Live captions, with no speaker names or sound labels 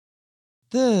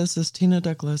This is Tina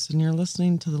Douglas, and you're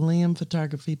listening to the Liam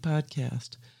Photography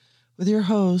Podcast with your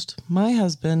host, my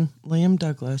husband, Liam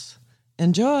Douglas.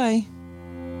 Enjoy!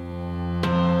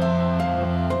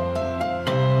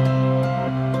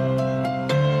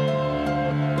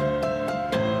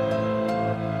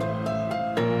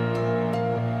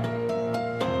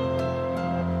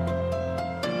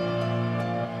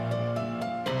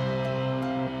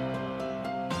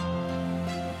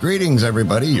 Greetings,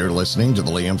 everybody. You're listening to the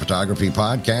Liam Photography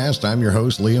Podcast. I'm your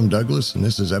host, Liam Douglas, and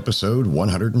this is episode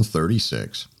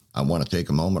 136. I want to take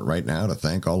a moment right now to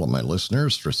thank all of my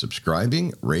listeners for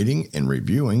subscribing, rating, and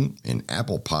reviewing in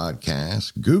Apple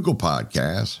Podcasts, Google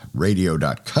Podcasts,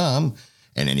 radio.com,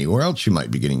 and anywhere else you might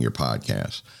be getting your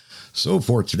podcasts. So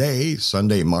for today,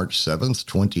 Sunday, March 7th,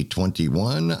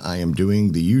 2021, I am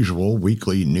doing the usual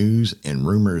weekly news and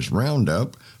rumors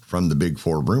roundup from the big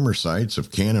four rumor sites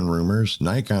of Canon Rumors,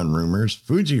 Nikon Rumors,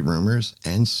 Fuji Rumors,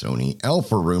 and Sony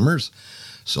Alpha Rumors.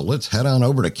 So let's head on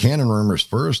over to Canon Rumors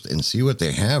first and see what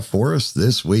they have for us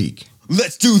this week.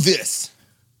 Let's do this!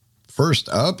 First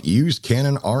up, used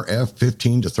Canon RF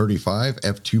 15-35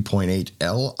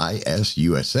 f2.8L IS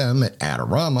USM at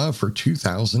Adorama for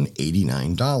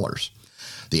 $2,089.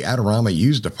 The Adorama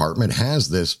used department has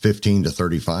this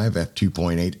 15-35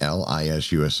 f2.8L IS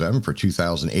USM for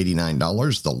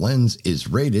 $2,089. The lens is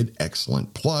rated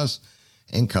Excellent Plus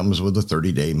and comes with a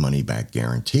 30-day money-back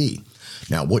guarantee.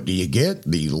 Now, what do you get?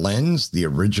 The lens, the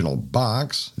original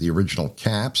box, the original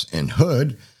caps and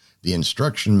hood, the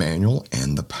instruction manual,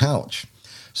 and the pouch.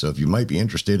 So if you might be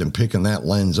interested in picking that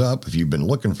lens up, if you've been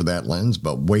looking for that lens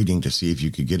but waiting to see if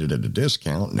you could get it at a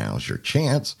discount, now's your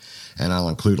chance. And I'll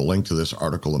include a link to this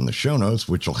article in the show notes,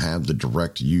 which will have the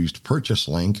direct used purchase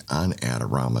link on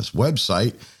Adorama's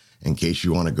website in case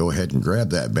you want to go ahead and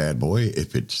grab that bad boy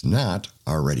if it's not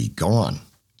already gone.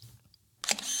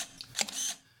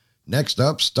 Next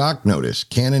up, stock notice,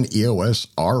 Canon EOS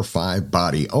R5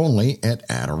 body only at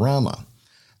Adorama.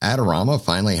 Adorama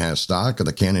finally has stock of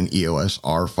the Canon EOS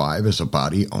R5 as a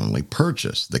body-only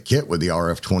purchase. The kit with the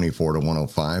RF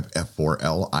 24-105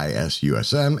 f4L IS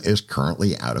USM is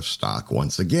currently out of stock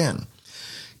once again.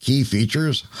 Key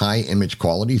features, high image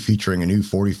quality featuring a new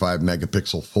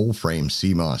 45-megapixel full-frame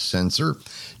CMOS sensor,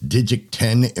 Digic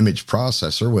 10 image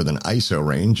processor with an ISO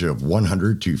range of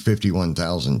 100 to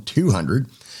 51,200,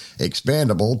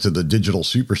 expandable to the digital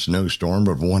super snowstorm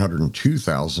of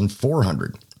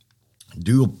 102,400.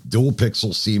 Dual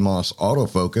pixel CMOS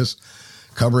autofocus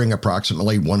covering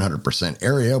approximately 100%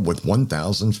 area with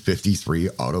 1,053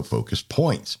 autofocus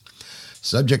points.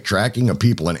 Subject tracking of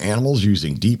people and animals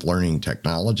using deep learning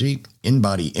technology.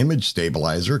 In-body image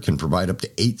stabilizer can provide up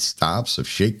to 8 stops of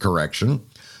shake correction.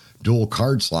 Dual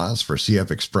card slots for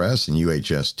CF Express and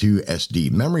UHS-2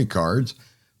 SD memory cards.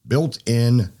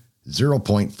 Built-in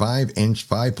 0.5-inch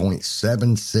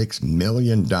 5.76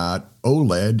 million dot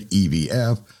OLED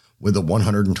EVF with a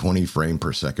 120 frame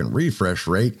per second refresh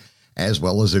rate, as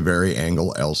well as a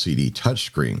vari-angle LCD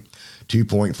touchscreen,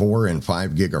 2.4 and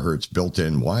 5 gigahertz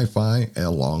built-in Wi-Fi,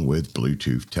 along with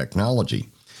Bluetooth technology.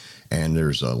 And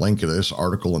there's a link to this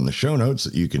article in the show notes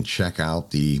that you can check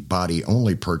out the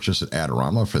body-only purchase at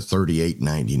Adorama for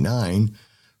 $38.99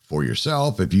 for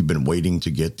yourself. If you've been waiting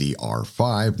to get the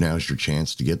R5, now's your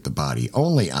chance to get the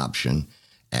body-only option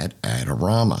at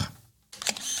Adorama.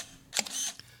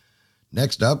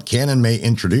 Next up, Canon may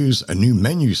introduce a new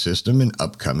menu system in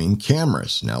upcoming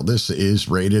cameras. Now, this is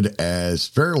rated as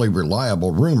fairly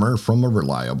reliable rumor from a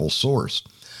reliable source.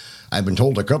 I've been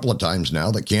told a couple of times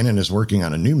now that Canon is working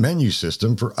on a new menu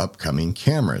system for upcoming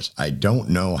cameras. I don't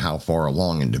know how far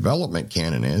along in development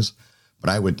Canon is, but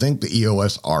I would think the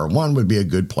EOS R1 would be a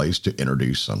good place to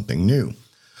introduce something new.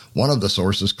 One of the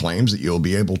sources claims that you'll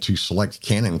be able to select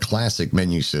Canon Classic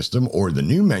menu system or the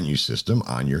new menu system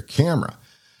on your camera.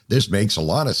 This makes a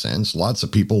lot of sense. Lots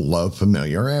of people love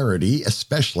familiarity,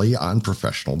 especially on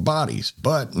professional bodies,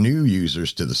 but new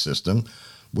users to the system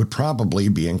would probably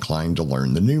be inclined to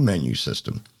learn the new menu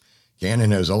system.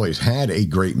 Canon has always had a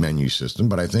great menu system,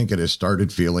 but I think it has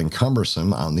started feeling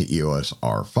cumbersome on the EOS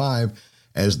R5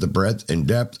 as the breadth and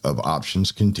depth of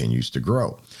options continues to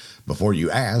grow. Before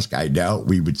you ask, I doubt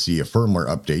we would see a firmware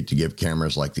update to give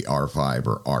cameras like the R5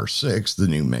 or R6 the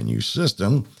new menu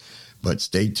system. But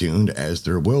stay tuned, as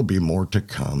there will be more to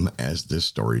come as this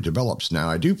story develops.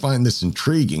 Now, I do find this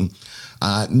intriguing.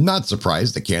 Not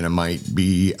surprised that Canon might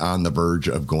be on the verge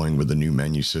of going with a new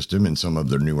menu system in some of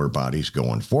their newer bodies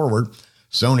going forward.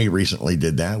 Sony recently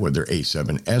did that with their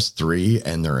A7S III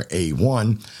and their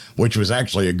A1, which was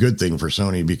actually a good thing for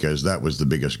Sony because that was the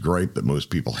biggest gripe that most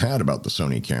people had about the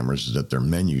Sony cameras, is that their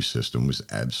menu system was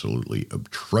absolutely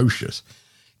atrocious.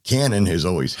 Canon has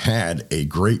always had a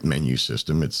great menu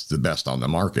system. It's the best on the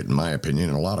market, in my opinion,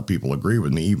 and a lot of people agree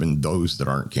with me, even those that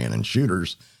aren't Canon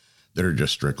shooters, that are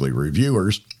just strictly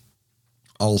reviewers.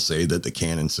 I'll say that the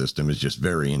Canon system is just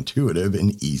very intuitive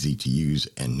and easy to use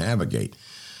and navigate.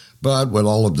 But with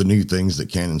all of the new things that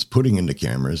Canon's putting into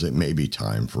cameras, it may be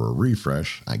time for a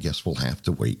refresh. I guess we'll have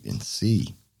to wait and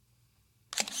see.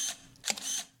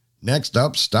 Next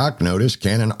up, stock notice,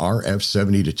 Canon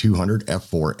RF70-200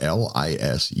 f4L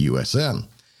IS USM.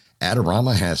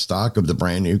 Adorama has stock of the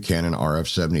brand new Canon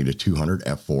RF70-200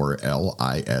 f4L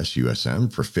IS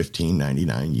USM for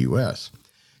 $15.99 US.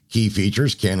 Key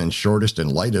features, Canon's shortest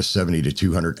and lightest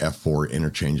 70-200 f4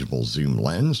 interchangeable zoom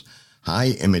lens, high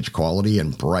image quality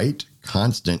and bright,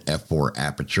 constant f4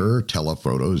 aperture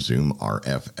telephoto zoom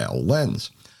RFL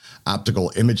lens.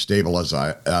 Optical image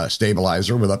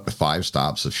stabilizer with up to 5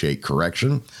 stops of shake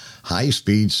correction,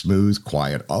 high-speed, smooth,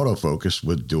 quiet autofocus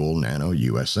with dual nano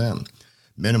USM,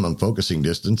 minimum focusing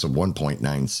distance of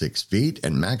 1.96 feet,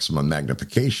 and maximum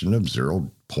magnification of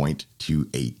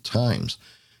 0.28 times.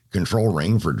 Control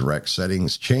ring for direct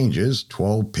settings changes,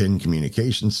 12-pin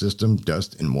communication system,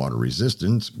 dust and water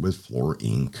resistance with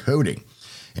fluorine coating.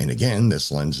 And again,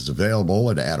 this lens is available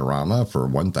at Adorama for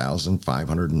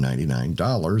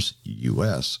 $1,599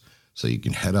 US. So you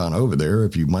can head on over there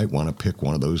if you might want to pick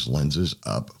one of those lenses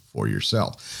up for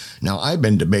yourself. Now, I've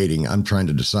been debating, I'm trying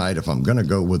to decide if I'm going to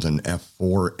go with an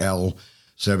f4L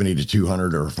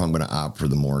 70-200 or if I'm going to opt for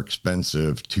the more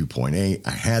expensive 2.8.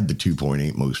 I had the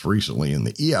 2.8 most recently in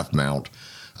the EF mount.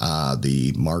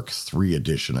 The Mark III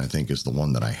edition, I think, is the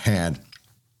one that I had.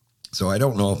 So I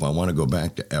don't know if I want to go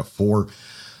back to f4.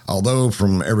 Although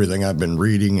from everything I've been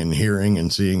reading and hearing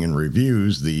and seeing in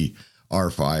reviews, the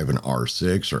R5 and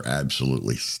R6 are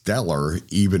absolutely stellar,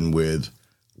 even with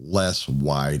less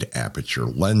wide aperture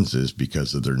lenses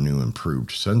because of their new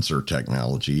improved sensor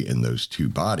technology in those two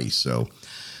bodies. So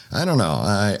I don't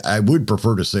know. I would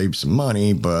prefer to save some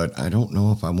money, but I don't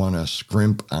know if I want to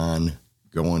scrimp on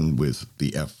going with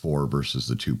the f4 versus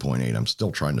the 2.8. I'm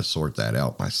still trying to sort that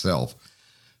out myself.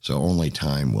 So only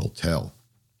time will tell.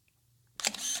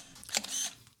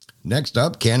 Next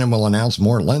up, Canon will announce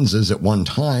more lenses at one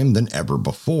time than ever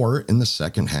before in the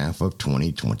second half of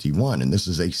 2021. And this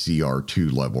is a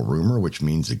CR2 level rumor, which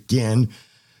means, again,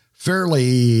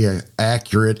 fairly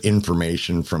accurate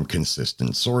information from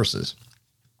consistent sources.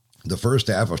 The first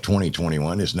half of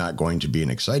 2021 is not going to be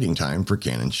an exciting time for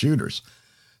Canon shooters.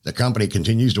 The company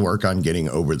continues to work on getting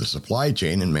over the supply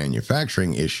chain and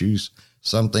manufacturing issues,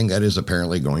 something that is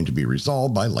apparently going to be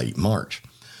resolved by late March.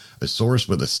 A source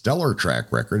with a stellar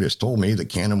track record has told me that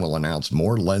Canon will announce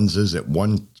more lenses at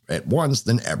once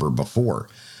than ever before.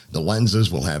 The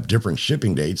lenses will have different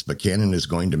shipping dates, but Canon is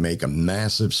going to make a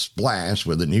massive splash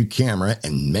with a new camera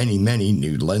and many, many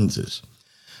new lenses.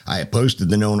 I have posted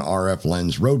the known RF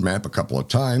lens roadmap a couple of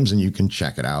times, and you can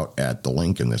check it out at the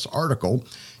link in this article.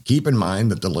 Keep in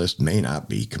mind that the list may not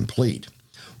be complete.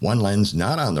 One lens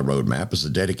not on the roadmap is a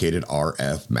dedicated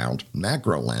RF mount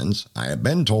macro lens. I have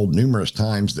been told numerous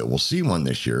times that we'll see one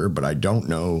this year, but I don't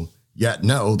know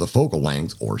the focal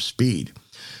length or speed.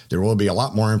 There will be a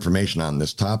lot more information on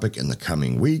this topic in the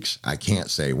coming weeks. I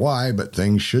can't say why, but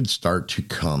things should start to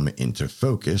come into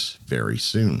focus very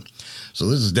soon. So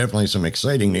this is definitely some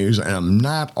exciting news, and I'm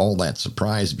not all that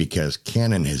surprised because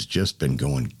Canon has just been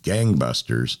going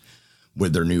gangbusters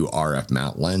with their new RF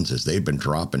mount lenses. They've been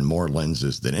dropping more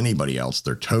lenses than anybody else.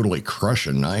 They're totally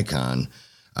crushing Nikon.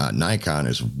 Nikon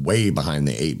is way behind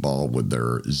the 8 ball with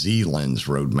their Z lens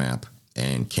roadmap,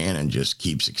 and Canon just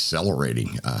keeps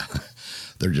accelerating.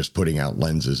 They're just putting out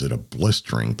lenses at a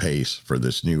blistering pace for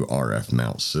this new RF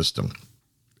mount system.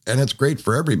 And it's great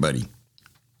for everybody.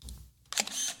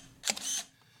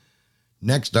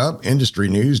 Next up, industry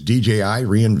news, DJI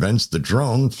reinvents the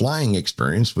drone flying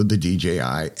experience with the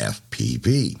DJI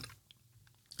FPV.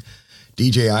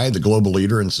 DJI, the global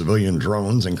leader in civilian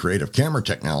drones and creative camera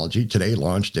technology, today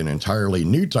launched an entirely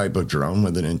new type of drone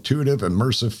with an intuitive,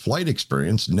 immersive flight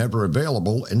experience never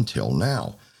available until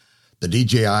now. The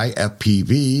DJI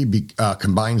FPV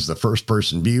combines the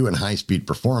first-person view and high-speed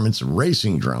performance of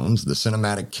racing drones, the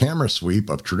cinematic camera sweep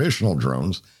of traditional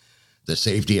drones, the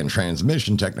safety and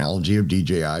transmission technology of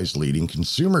DJI's leading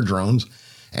consumer drones,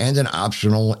 and an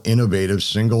optional, innovative,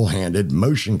 single-handed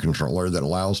motion controller that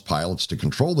allows pilots to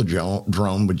control the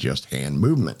drone with just hand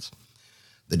movements.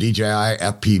 The DJI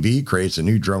FPV creates a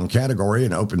new drone category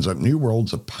and opens up new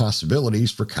worlds of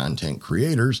possibilities for content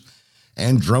creators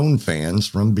and drone fans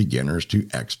from beginners to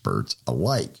experts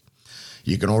alike.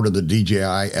 You can order the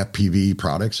DJI FPV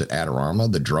products at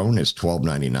Adorama. The drone is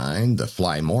 $12.99. The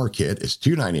Fly More kit is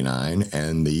 $2.99.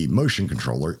 And the motion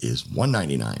controller is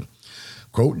 $1.99.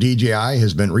 Quote, DJI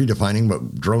has been redefining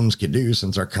what drones can do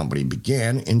since our company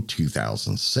began in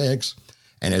 2006.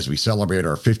 And as we celebrate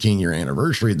our 15-year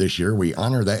anniversary this year, we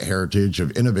honor that heritage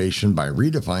of innovation by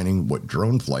redefining what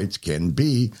drone flights can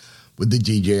be with the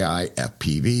DJI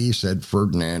FPV, said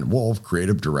Ferdinand Wolf,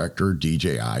 creative director,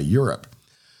 DJI Europe.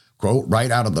 Quote,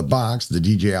 right out of the box, the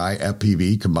DJI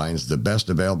FPV combines the best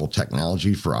available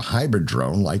technology for a hybrid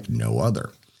drone like no other.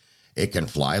 It can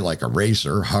fly like a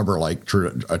racer, hover like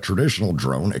a traditional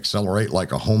drone, accelerate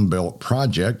like a home-built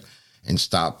project, and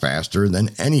stop faster than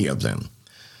any of them.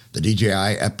 The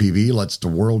DJI FPV lets the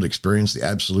world experience the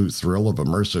absolute thrill of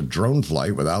immersive drone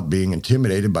flight without being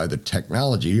intimidated by the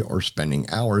technology or spending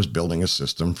hours building a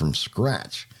system from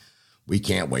scratch. We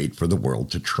can't wait for the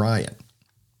world to try it.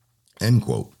 End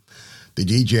quote. The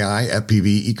DJI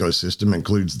FPV ecosystem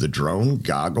includes the drone,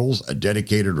 goggles, a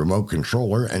dedicated remote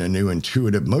controller, and a new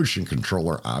intuitive motion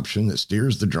controller option that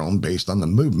steers the drone based on the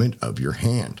movement of your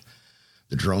hand.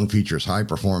 The drone features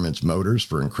high-performance motors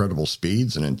for incredible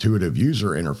speeds, an intuitive user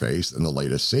interface, and the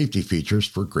latest safety features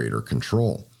for greater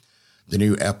control. The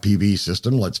new FPV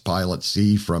system lets pilots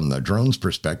see from the drone's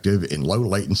perspective in low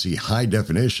latency, high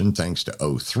definition thanks to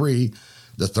O3,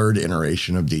 the third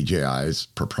iteration of DJI's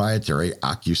proprietary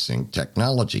OcuSync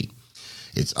technology.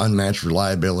 Its unmatched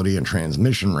reliability and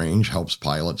transmission range helps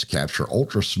pilots capture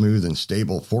ultra-smooth and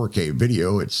stable 4K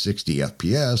video at 60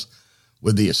 FPS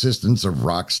with the assistance of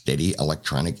rock-steady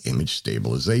electronic image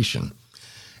stabilization.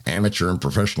 Amateur and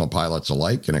professional pilots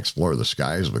alike can explore the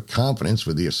skies with confidence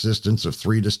with the assistance of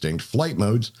 3 distinct flight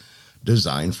modes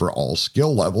designed for all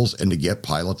skill levels and to get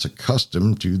pilots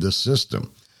accustomed to the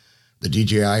system. The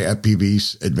DJI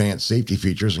FPV's advanced safety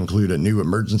features include a new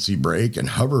emergency brake and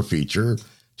hover feature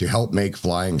to help make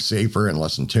flying safer and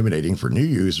less intimidating for new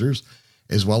users,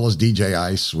 as well as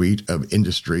DJI's suite of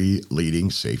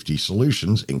industry-leading safety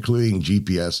solutions, including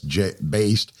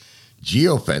GPS-based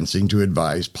geofencing to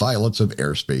advise pilots of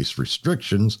airspace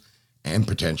restrictions and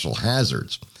potential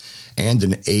hazards, and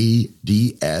an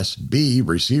ADS-B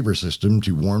receiver system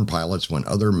to warn pilots when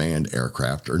other manned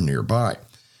aircraft are nearby.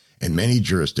 In many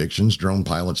jurisdictions, drone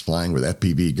pilots flying with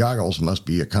FPV goggles must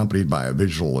be accompanied by a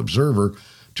visual observer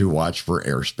to watch for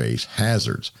airspace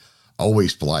hazards.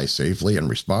 Always fly safely and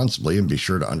responsibly and be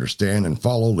sure to understand and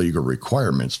follow legal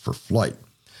requirements for flight.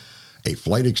 A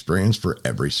flight experience for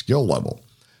every skill level.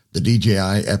 The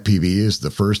DJI FPV is the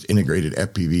first integrated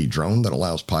FPV drone that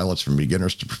allows pilots from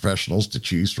beginners to professionals to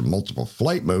choose from multiple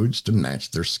flight modes to match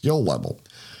their skill level.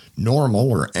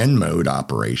 Normal or N mode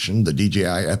operation, the DJI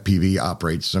FPV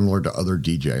operates similar to other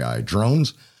DJI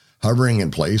drones, hovering in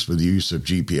place with the use of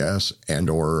GPS and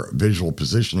or visual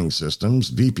positioning systems,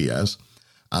 VPS,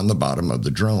 on the bottom of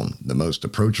the drone. The most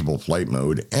approachable flight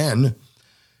mode, N,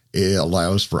 it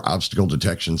allows for obstacle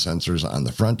detection sensors on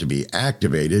the front to be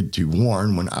activated to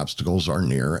warn when obstacles are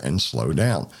near and slow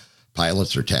down.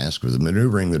 Pilots are tasked with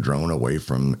maneuvering the drone away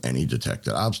from any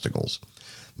detected obstacles.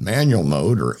 Manual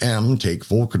mode, or M, take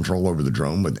full control over the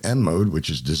drone, with M mode, which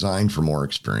is designed for more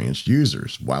experienced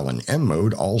users, while in M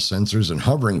mode, all sensors and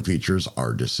hovering features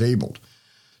are disabled.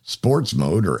 Sports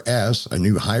mode, or S, a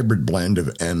new hybrid blend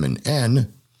of M and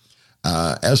N.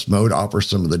 S mode offers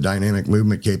some of the dynamic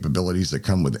movement capabilities that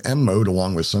come with M mode,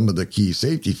 along with some of the key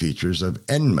safety features of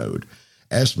N mode.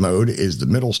 S mode is the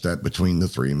middle step between the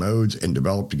 3 modes and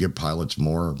developed to give pilots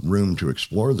more room to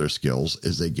explore their skills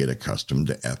as they get accustomed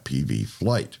to FPV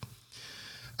flight.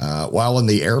 While in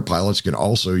the air, pilots can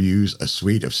also use a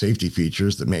suite of safety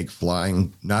features that make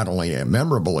flying not only a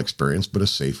memorable experience, but a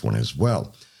safe one as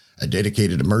well. A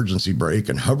dedicated emergency brake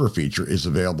and hover feature is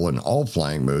available in all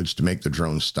flying modes to make the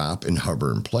drone stop and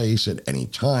hover in place at any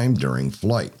time during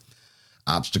flight.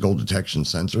 Obstacle detection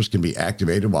sensors can be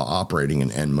activated while operating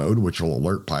in N mode, which will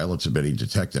alert pilots of any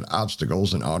detected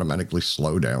obstacles and automatically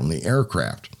slow down the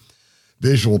aircraft.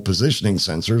 Visual positioning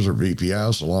sensors, or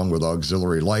VPS, along with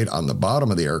auxiliary light on the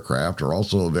bottom of the aircraft, are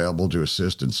also available to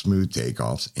assist in smooth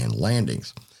takeoffs and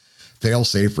landings.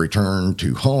 Fail-safe return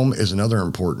to home is another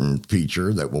important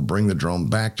feature that will bring the drone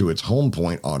back to its home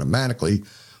point automatically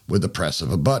with the press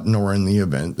of a button or in the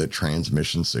event that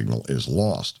transmission signal is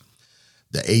lost.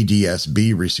 The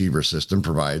ADS-B receiver system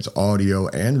provides audio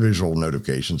and visual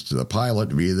notifications to the pilot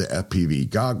via the FPV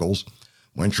goggles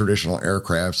when traditional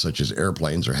aircraft such as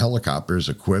airplanes or helicopters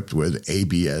equipped with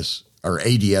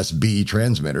ADS-B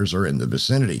transmitters are in the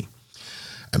vicinity.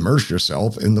 Immerse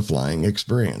yourself in the flying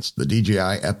experience. The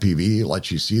DJI FPV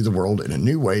lets you see the world in a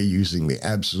new way using the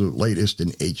absolute latest in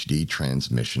HD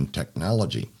transmission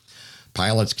technology.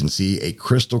 Pilots can see a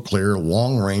crystal clear,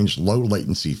 long-range,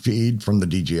 low-latency feed from the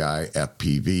DJI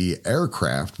FPV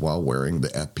aircraft while wearing the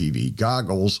FPV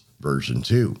goggles version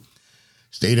 2.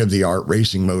 State-of-the-art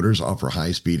racing motors offer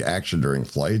high-speed action during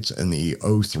flights, and the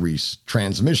O3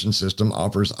 transmission system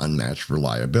offers unmatched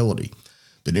reliability.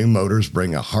 The new motors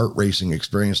bring a heart-racing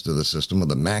experience to the system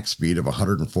with a max speed of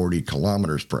 140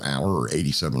 kilometers per hour or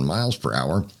 87 miles per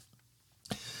hour,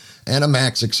 and a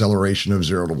max acceleration of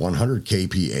 0 to 100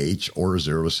 kph or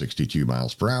 0 to 62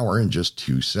 miles per hour in just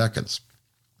 2 seconds.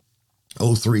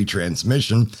 O3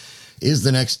 transmission is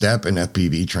the next step in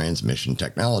FPV transmission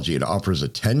technology. It offers a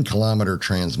 10-kilometer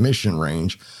transmission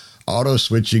range,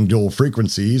 auto-switching dual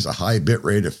frequencies, a high bit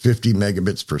rate of 50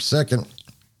 megabits per second,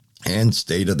 and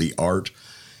state-of-the-art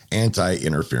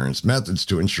anti-interference methods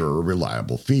to ensure a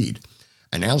reliable feed.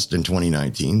 Announced in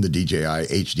 2019, the DJI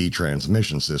HD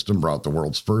transmission system brought the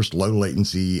world's first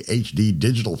low-latency HD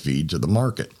digital feed to the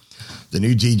market. The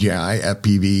new DJI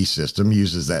FPV system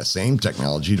uses that same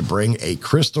technology to bring a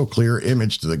crystal-clear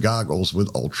image to the goggles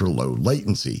with ultra-low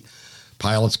latency.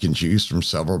 Pilots can choose from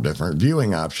several different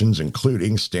viewing options,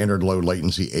 including standard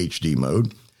low-latency HD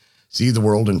mode, see the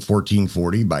world in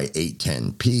 1440 by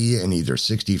 810p in either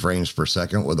 60 frames per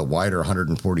second with a wider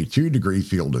 142-degree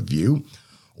field of view,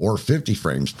 or 50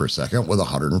 frames per second with a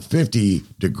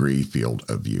 150-degree field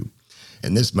of view.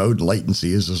 In this mode,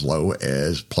 latency is as low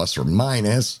as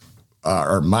minus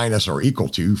or equal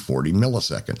to 40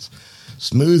 milliseconds.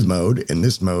 Smooth mode. In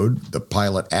this mode, the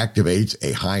pilot activates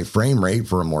a high frame rate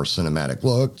for a more cinematic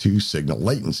look to signal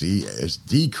latency is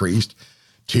decreased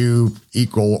to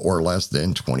equal or less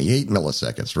than 28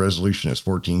 milliseconds. Resolution is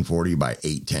 1440 by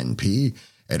 810p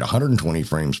at 120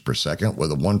 frames per second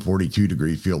with a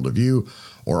 142-degree field of view,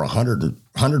 or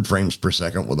 100 frames per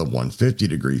second with a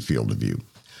 150-degree field of view.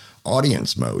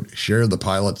 Audience mode. Share the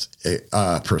pilot's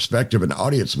perspective in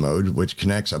audience mode, which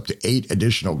connects up to 8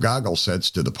 additional goggle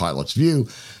sets to the pilot's view,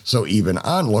 so even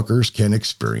onlookers can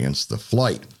experience the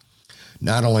flight.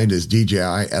 Not only does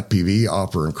DJI FPV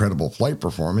offer incredible flight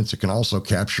performance, it can also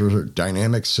capture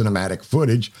dynamic cinematic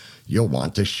footage you'll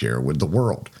want to share with the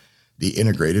world. The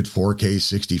integrated 4K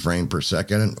 60 frame per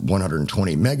second,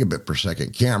 120 megabit per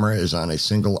second camera is on a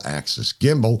single axis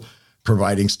gimbal,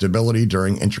 providing stability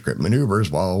during intricate maneuvers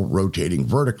while rotating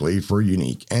vertically for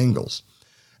unique angles.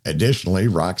 Additionally,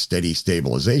 rock-steady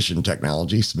stabilization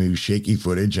technology smooths shaky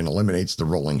footage and eliminates the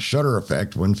rolling shutter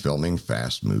effect when filming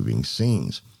fast-moving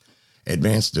scenes.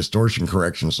 Advanced distortion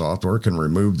correction software can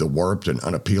remove the warped and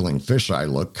unappealing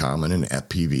fisheye look common in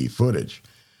FPV footage.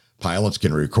 Pilots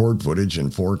can record footage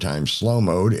in 4x slow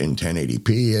mode in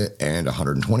 1080p and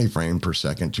 120 frames per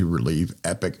second to relive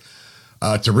epic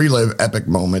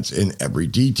moments in every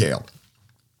detail.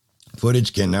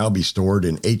 Footage can now be stored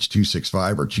in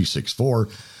H.265 or 264,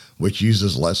 which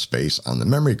uses less space on the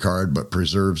memory card but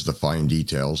preserves the fine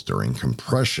details during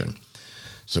compression.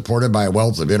 Supported by a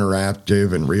wealth of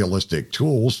interactive and realistic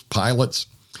tools, pilots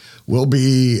will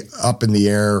be up in the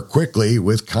air quickly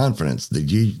with confidence. The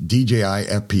DJI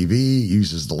FPV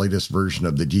uses the latest version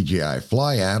of the DJI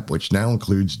Fly app, which now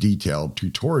includes detailed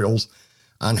tutorials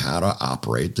on how to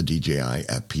operate the DJI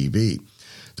FPV.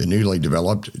 The newly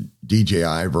developed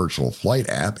DJI Virtual Flight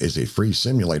app is a free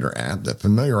simulator app that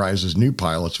familiarizes new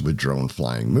pilots with drone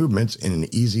flying movements in an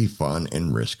easy, fun,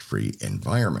 and risk-free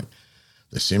environment.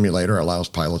 The simulator allows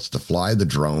pilots to fly the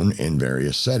drone in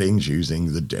various settings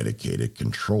using the dedicated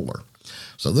controller.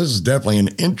 So this is definitely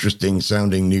an interesting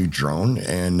sounding new drone,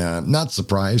 and not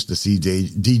surprised to see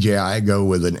DJI go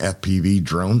with an FPV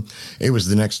drone. It was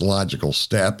the next logical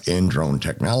step in drone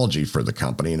technology for the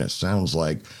company, and it sounds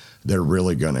like they're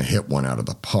really going to hit one out of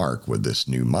the park with this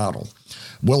new model.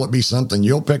 Will it be something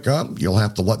you'll pick up? You'll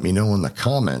have to let me know in the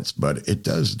comments, but it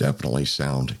does definitely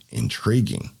sound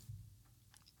intriguing.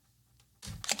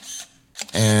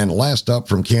 And last up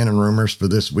from Canon rumors for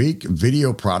this week,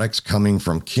 video products coming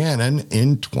from Canon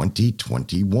in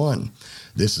 2021.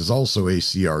 This is also a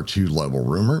CR2 level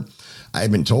rumor.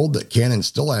 I've been told that Canon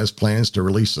still has plans to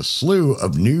release a slew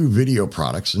of new video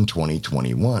products in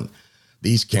 2021.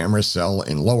 These cameras sell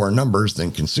in lower numbers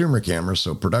than consumer cameras,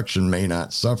 so production may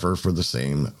not suffer for the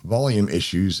same volume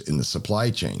issues in the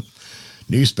supply chain.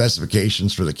 New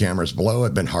specifications for the cameras below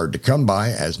have been hard to come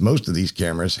by, as most of these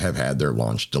cameras have had their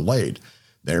launch delayed.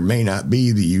 There may not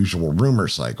be the usual rumor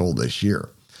cycle this year.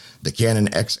 The Canon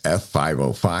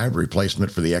XF505,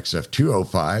 replacement for the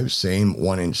XF205, same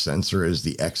 1-inch sensor as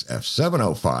the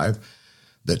XF705,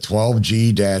 the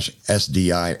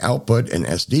 12G-SDI output and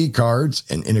SD cards,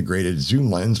 an integrated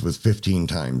zoom lens with 15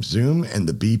 times zoom, and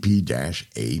the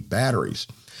BP-A batteries.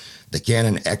 The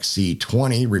Canon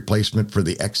XC20, replacement for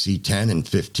the XC10 and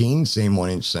 15, same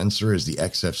 1-inch sensor as the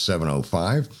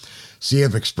XF705.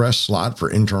 CF Express slot for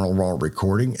internal RAW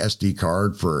recording, SD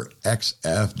card for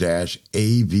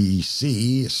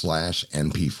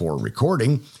XF-AVC/MP4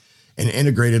 recording, an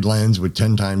integrated lens with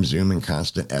 10 times zoom and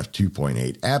constant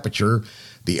f2.8 aperture,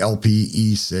 the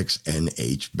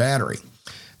LPE6NH battery.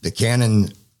 The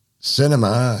Canon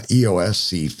Cinema EOS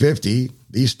C50.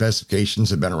 These specifications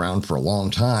have been around for a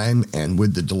long time, and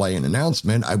with the delay in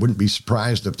announcement, I wouldn't be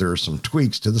surprised if there are some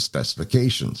tweaks to the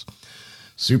specifications.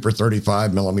 Super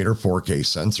 35mm 4K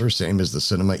sensor, same as the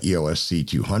Cinema EOS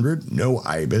C200, no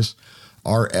IBIS,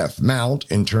 RF mount,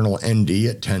 internal ND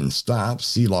at 10 stops,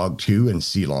 C-Log 2 and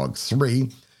C-Log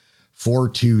 3,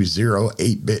 420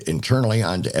 8-bit internally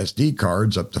onto SD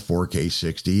cards up to 4K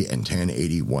 60 and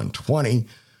 1080 120,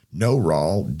 no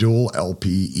RAW, dual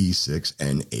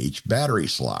LPE6NH battery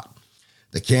slot.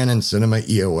 The Canon Cinema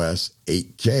EOS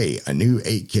 8K, a new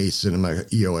 8K Cinema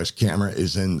EOS camera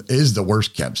is the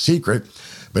worst kept secret,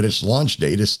 but its launch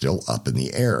date is still up in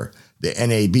the air. The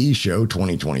NAB show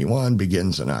 2021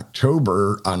 begins on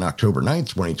October 9th,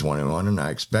 2021, and I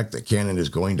expect that Canon is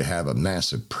going to have a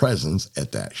massive presence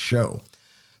at that show.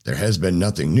 There has been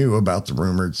nothing new about the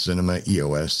rumored Cinema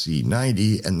EOS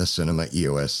C90 and the Cinema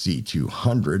EOS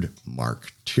C200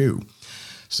 Mark II.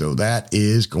 So that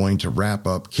is going to wrap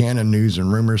up Canon news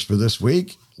and rumors for this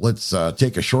week. Let's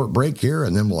take a short break here,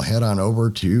 and then we'll head on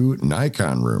over to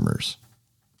Nikon rumors.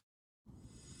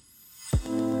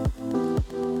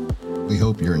 We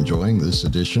hope you're enjoying this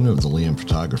edition of the Liam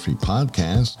Photography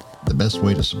Podcast. The best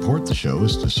way to support the show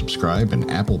is to subscribe in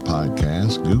Apple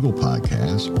Podcasts, Google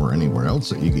Podcasts, or anywhere else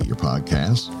that you get your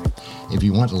podcasts. If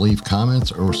you want to leave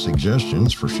comments or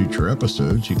suggestions for future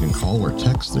episodes, you can call or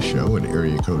text the show at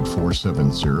area code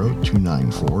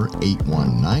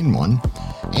 470-294-8191.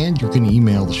 And you can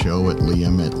email the show at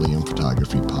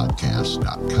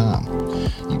liam@liamphotographypodcast.com.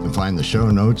 You can find the show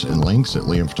notes and links at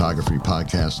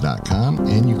liamphotographypodcast.com,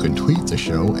 and you can tweet the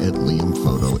show at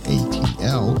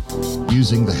liamphotoatl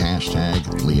using the hashtag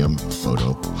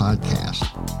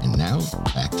liamphotopodcast. And now,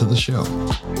 back to the show.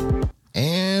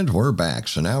 And we're back.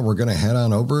 So now we're going to head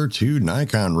on over to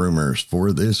Nikon rumors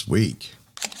for this week.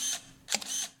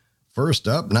 First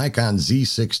up, Nikon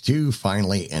Z6 II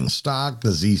finally in stock.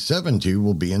 The Z7 II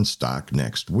will be in stock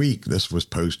next week. This was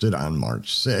posted on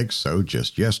March 6th, so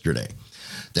just yesterday.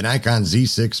 The Nikon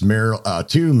Z6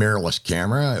 II mirrorless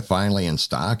camera finally in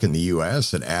stock in the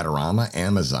U.S. at Adorama,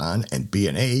 Amazon, and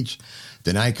B&H.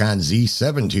 The Nikon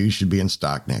Z7 II should be in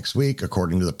stock next week,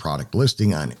 according to the product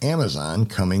listing on Amazon,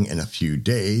 coming in a few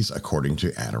days, according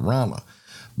to Adorama.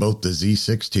 Both the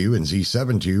Z6 II and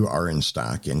Z7 II are in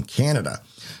stock in Canada.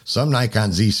 Some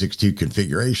Nikon Z6 II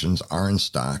configurations are in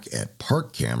stock at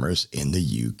Park Cameras in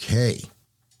the UK.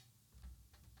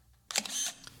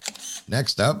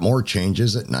 Next up, more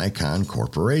changes at Nikon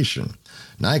Corporation.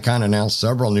 Nikon announced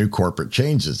several new corporate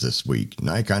changes this week.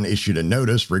 Nikon issued a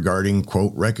notice regarding,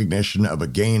 quote, recognition of a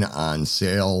gain on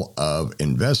sale of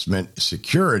investment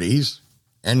securities,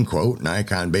 end quote.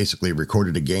 Nikon basically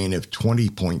recorded a gain of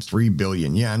 20.3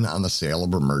 billion yen on the sale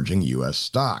of emerging U.S.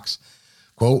 stocks.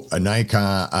 Quote, a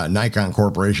Nikon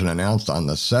Corporation announced on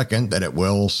the 2nd that it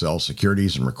will sell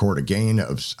securities and record a gain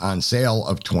on sale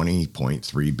of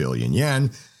 20.3 billion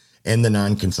yen in the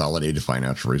non-consolidated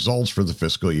financial results for the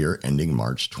fiscal year ending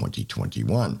March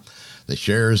 2021. The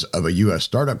shares of a U.S.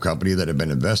 startup company that had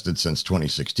been invested since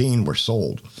 2016 were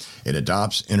sold. It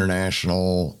adopts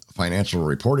international financial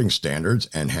reporting standards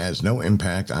and has no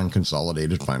impact on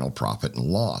consolidated final profit and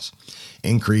loss.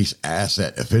 Increase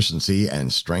asset efficiency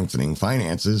and strengthening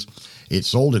finances. It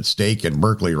sold its stake in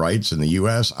Berkeley rights in the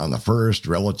U.S. on the 1st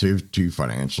relative to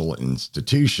financial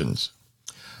institutions.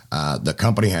 The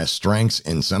company has strengths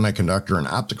in semiconductor and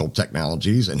optical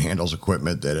technologies and handles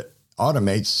equipment that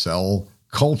automates cell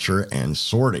culture and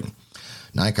sorting.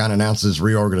 Nikon announces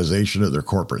reorganization of their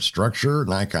corporate structure.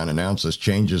 Nikon announces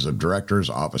changes of directors,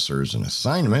 officers, and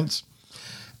assignments.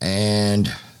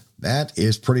 And that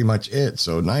is pretty much it.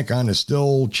 So Nikon is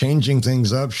still changing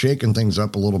things up, shaking things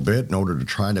up a little bit in order to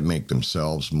try to make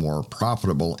themselves more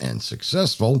profitable and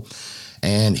successful.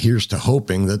 And here's to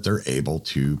hoping that they're able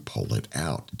to pull it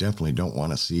out. Definitely don't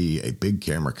want to see a big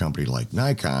camera company like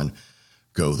Nikon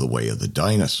go the way of the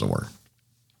dinosaur.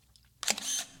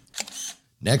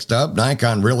 Next up,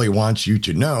 Nikon really wants you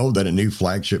to know that a new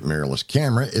flagship mirrorless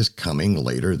camera is coming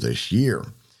later this year.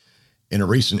 In a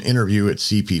recent interview at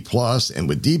CP Plus and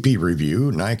with DP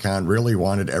Review, Nikon really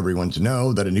wanted everyone to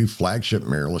know that a new flagship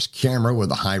mirrorless camera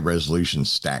with a high-resolution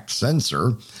stacked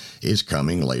sensor is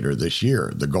coming later this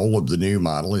year. The goal of the new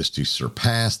model is to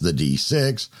surpass the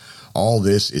D6 All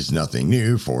this is nothing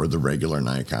new for the regular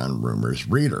Nikon rumors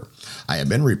reader. I have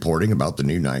been reporting about the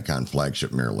new Nikon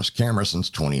flagship mirrorless camera since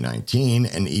 2019,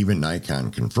 and even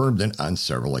Nikon confirmed it on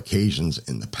several occasions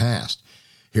in the past.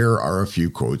 Here are a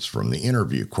few quotes from the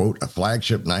interview. Quote, a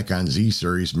flagship Nikon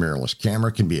Z-Series mirrorless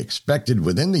camera can be expected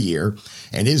within the year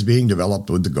and is being developed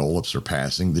with the goal of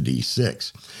surpassing the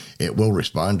D6. It will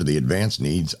respond to the advanced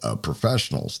needs of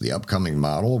professionals. The upcoming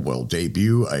model will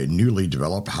debut a newly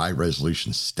developed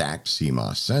high-resolution stacked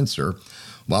CMOS sensor.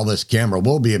 While this camera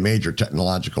will be a major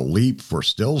technological leap for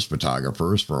stills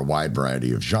photographers for a wide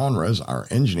variety of genres, our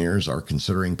engineers are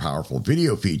considering powerful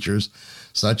video features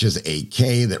such as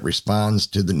 8K that responds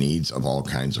to the needs of all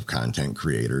kinds of content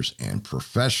creators and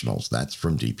professionals. That's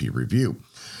from DP Review.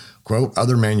 Quote,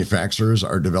 other manufacturers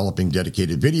are developing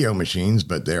dedicated video machines,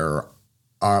 but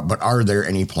are there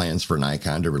any plans for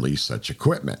Nikon to release such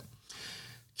equipment?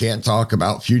 Can't talk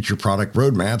about future product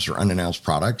roadmaps or unannounced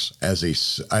products. As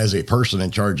a person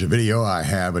in charge of video, I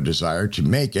have a desire to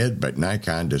make it, but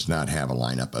Nikon does not have a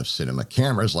lineup of cinema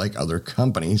cameras like other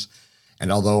companies. And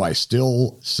although I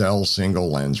still sell single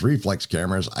lens reflex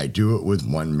cameras, I do it with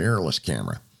one mirrorless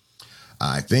camera.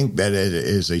 I think that it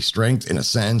is a strength in a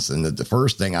sense, and that the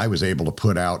first thing I was able to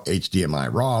put out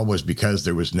HDMI RAW was because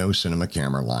there was no cinema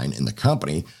camera line in the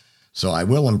company. So I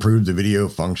will improve the video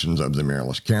functions of the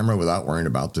mirrorless camera without worrying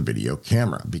about the video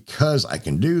camera. Because I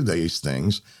can do these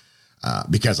things,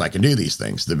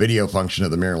 the video function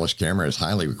of the mirrorless camera is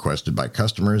highly requested by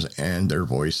customers and their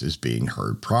voice is being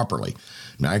heard properly.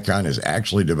 Nikon is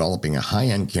actually developing a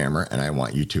high-end camera, and I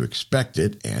want you to expect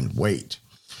it and wait.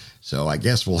 So I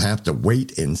guess we'll have to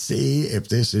wait and see if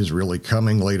this is really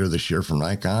coming later this year from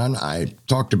Nikon. I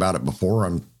talked about it before.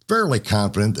 I'm fairly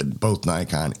confident that both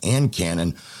Nikon and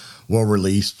Canon will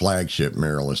release flagship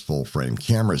mirrorless full-frame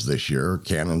cameras this year.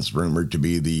 Canon's rumored to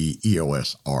be the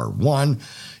EOS R1.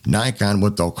 Nikon,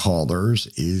 what they'll call theirs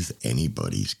is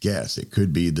anybody's guess. It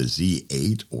could be the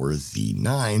Z8 or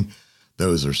Z9.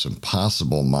 Those are some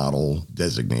possible model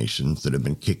designations that have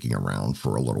been kicking around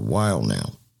for a little while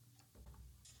now.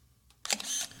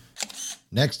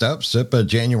 Next up, SIPA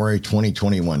January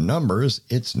 2021 numbers.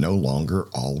 It's no longer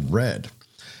all red.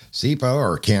 SIPA,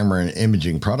 or Camera and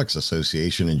Imaging Products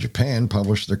Association in Japan,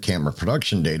 published their camera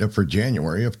production data for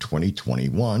January of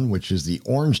 2021, which is the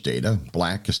orange data.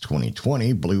 Black is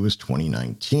 2020, blue is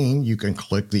 2019. You can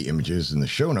click the images in the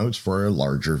show notes for a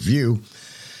larger view.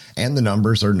 And the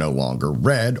numbers are no longer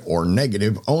red or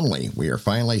negative only. We are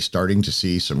finally starting to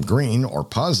see some green or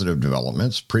positive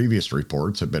developments. Previous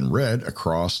reports have been red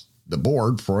across the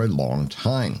board for a long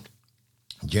time.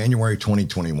 January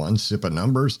 2021 SIPA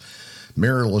numbers.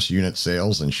 Mirrorless unit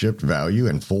sales and shipped value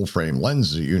and full-frame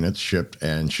lens units shipped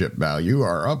and shipped value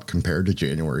are up compared to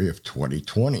January of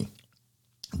 2020.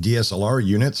 DSLR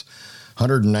units,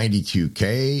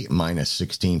 192K, minus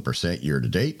 16%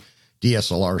 year-to-date.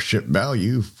 DSLR shipped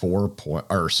value,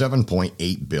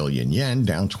 7.8 billion yen,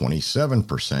 down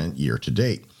 27%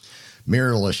 year-to-date.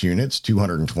 Mirrorless units,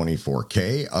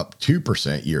 224K, up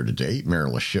 2% year-to-date.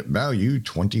 Mirrorless ship value,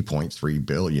 20.3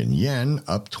 billion yen,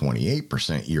 up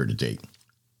 28% year-to-date.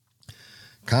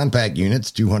 Compact units,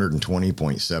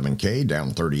 220.7K, down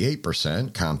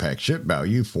 38%. Compact ship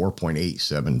value,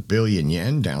 4.87 billion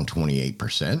yen, down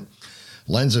 28%.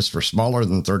 Lenses for smaller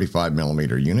than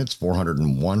 35mm units,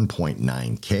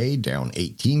 401.9K, down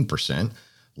 18%.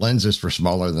 Lenses for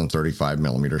smaller than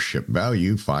 35mm ship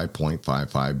value,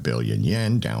 5.55 billion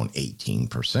yen, down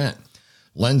 18%.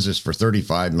 Lenses for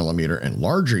 35mm and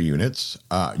larger units,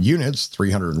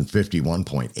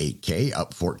 351.8K,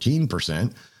 up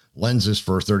 14%. Lenses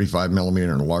for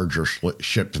 35mm and larger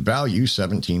shipped value,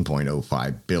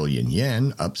 17.05 billion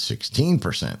yen, up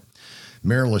 16%.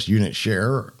 Mirrorless unit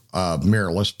share of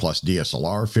mirrorless plus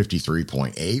DSLR,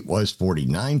 53.8, was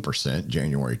 49%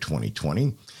 January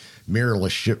 2020.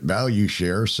 Mirrorless ship value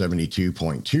share,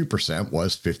 72.2%,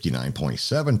 was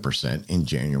 59.7% in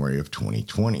January of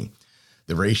 2020.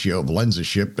 The ratio of lenses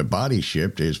shipped to body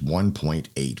shipped is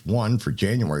 1.81 for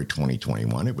January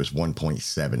 2021. It was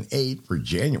 1.78 for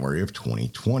January of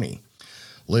 2020.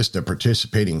 List of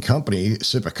participating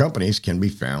SIPA companies can be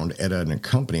found at an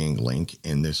accompanying link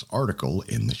in this article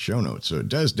in the show notes. So it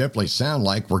does definitely sound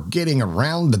like we're getting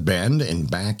around the bend and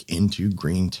back into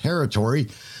green territory,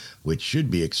 which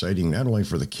should be exciting not only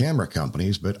for the camera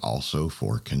companies, but also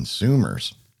for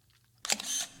consumers.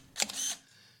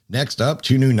 Next up,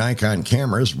 2 new Nikon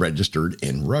cameras registered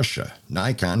in Russia.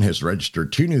 Nikon has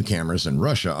registered 2 new cameras in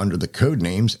Russia under the code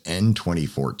names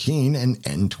N2014 and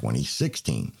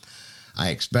N2016. I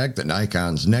expect that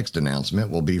Nikon's next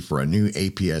announcement will be for a new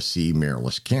APS-C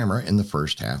mirrorless camera in the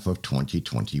first half of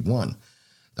 2021.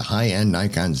 The high-end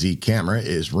Nikon Z camera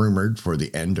is rumored for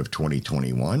the end of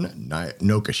 2021.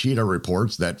 Nokashita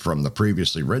reports that from the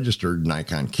previously registered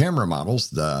Nikon camera models,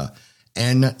 the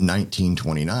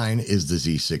N1929 is the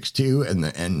Z6 II and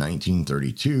the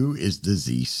N1932 is the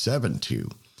Z7 II.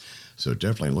 So it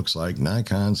definitely looks like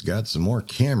Nikon's got some more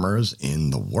cameras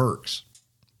in the works.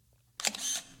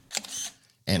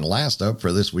 And last up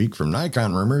for this week from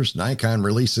Nikon Rumors, Nikon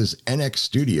releases NX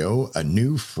Studio, a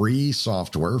new free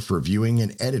software for viewing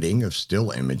and editing of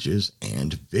still images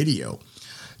and video.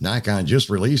 Nikon just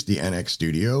released the NX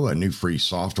Studio, a new free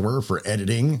software for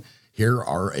editing. Here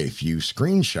are a few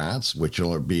screenshots, which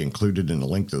will be included in the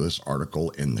link to this article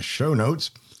in the show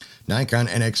notes. Nikon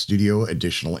NX Studio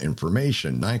additional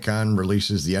information. Nikon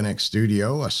releases the NX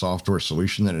Studio, a software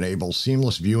solution that enables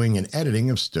seamless viewing and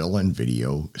editing of still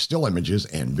images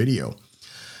and video.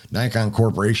 Nikon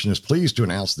Corporation is pleased to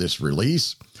announce this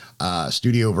release.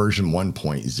 Studio version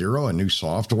 1.0, a new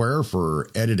software for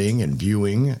editing and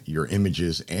viewing your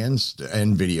images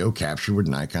and video captured with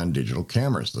Nikon digital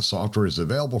cameras. The software is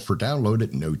available for download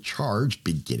at no charge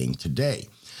beginning today.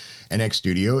 NX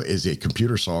Studio is a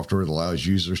computer software that allows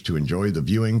users to enjoy the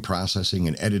viewing, processing,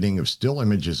 and editing of still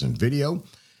images and video,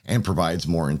 and provides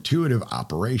more intuitive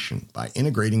operation. By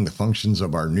integrating the functions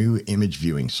of our new image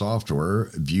viewing software,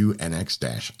 View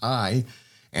NX-I,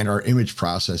 and our image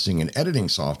processing and editing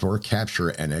software,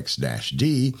 Capture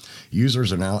NX-D,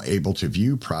 users are now able to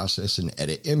view, process, and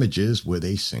edit images with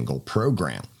a single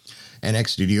program. NX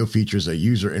Studio features a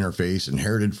user interface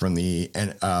inherited from the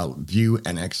View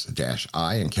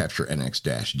NX-I and Capture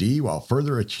NX-D, while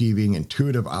further achieving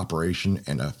intuitive operation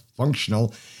and a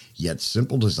functional yet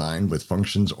simple design with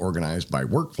functions organized by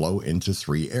workflow into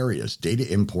three areas: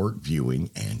 data import,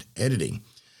 viewing, and editing.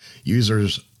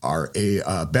 Users are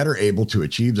better able to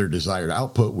achieve their desired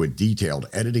output with detailed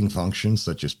editing functions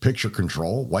such as picture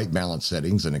control, white balance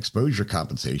settings, and exposure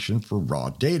compensation for raw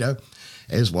data,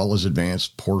 as well as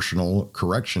advanced portional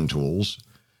correction tools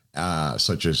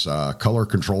such as color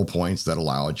control points that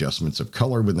allow adjustments of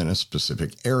color within a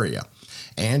specific area,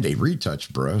 and a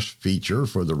retouch brush feature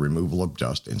for the removal of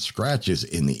dust and scratches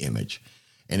in the image.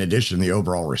 In addition, the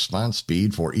overall response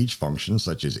speed for each function,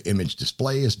 such as image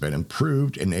display, has been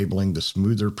improved, enabling the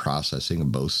smoother processing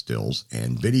of both stills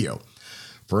and video.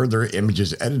 Further,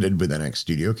 images edited with NX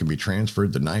Studio can be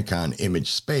transferred to Nikon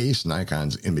Image Space,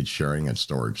 Nikon's image sharing and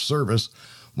storage service,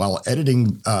 while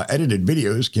edited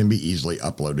videos can be easily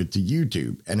uploaded to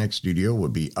YouTube. NX Studio will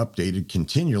be updated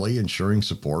continually, ensuring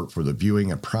support for the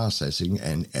viewing and processing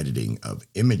and editing of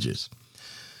images.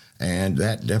 And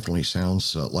that definitely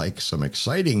sounds like some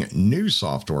exciting new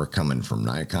software coming from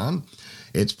Nikon.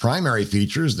 Its primary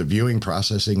features, the viewing,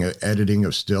 processing, editing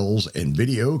of stills and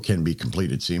video, can be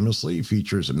completed seamlessly.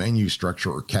 Features a menu structure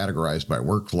or categorized by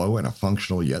workflow and a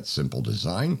functional yet simple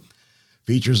design.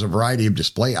 Features a variety of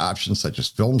display options such as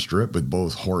film strip with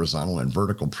both horizontal and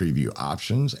vertical preview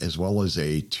options, as well as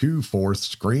a 2/4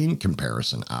 screen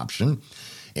comparison option,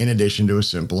 in addition to a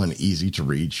simple and easy to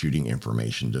read shooting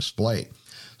information display.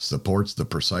 Supports the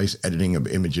precise editing of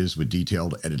images with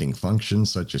detailed editing functions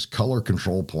such as color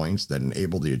control points that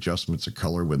enable the adjustments of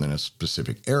color within a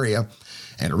specific area,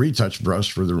 and a retouch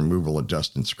brush for the removal of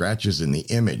dust and scratches in the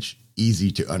image.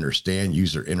 Easy to understand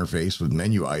user interface with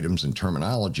menu items and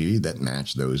terminology that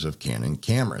match those of Canon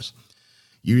cameras.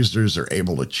 Users are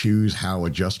able to choose how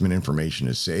adjustment information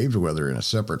is saved, whether in a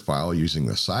separate file using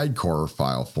the Sidecar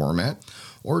file format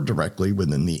or directly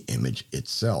within the image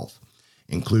itself.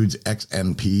 Includes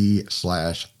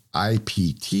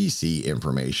XMP/IPTC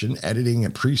information, editing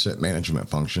and preset management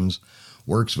functions,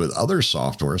 works with other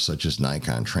software such as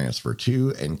Nikon Transfer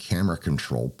 2 and Camera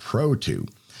Control Pro 2.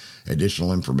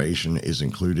 Additional information is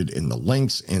included in the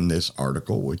links in this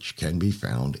article, which can be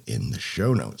found in the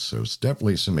show notes. So it's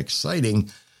definitely some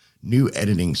exciting new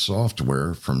editing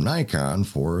software from Nikon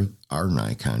for our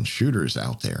Nikon shooters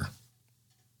out there.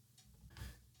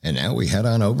 And now we head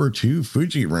on over to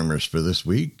Fuji Rumors for this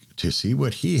week to see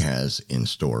what he has in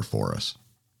store for us.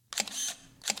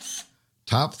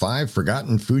 Top 5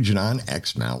 Forgotten Fujinon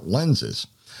X-Mount Lenses.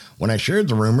 When I shared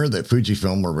the rumor that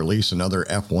Fujifilm will release another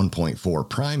f1.4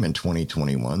 Prime in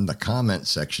 2021, the comment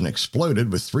section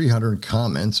exploded with 300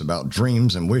 comments about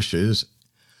dreams and wishes,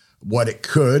 what it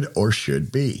could or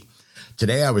should be.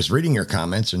 Today I was reading your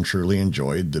comments and truly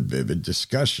enjoyed the vivid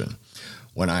discussion.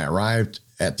 When I arrived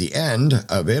at the end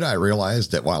of it, I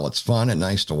realized that while it's fun and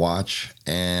nice to watch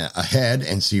ahead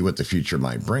and see what the future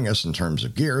might bring us in terms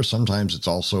of gear, sometimes it's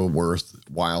also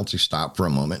worthwhile to stop for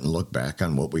a moment and look back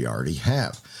on what we already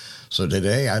have. So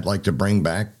today I'd like to bring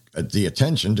back the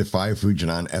attention to 5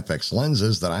 Fujinon FX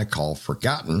lenses that I call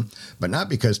forgotten, but not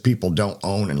because people don't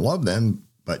own and love them,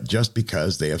 but just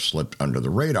because they have slipped under the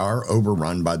radar,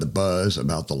 overrun by the buzz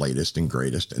about the latest and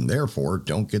greatest, and therefore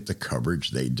don't get the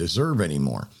coverage they deserve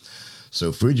anymore.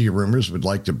 So Fuji Rumors would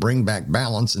like to bring back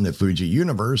balance in the Fuji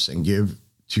universe and gives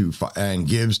to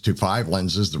 5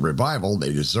 lenses the revival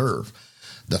they deserve.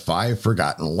 The 5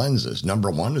 forgotten lenses. Number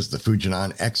 1 is the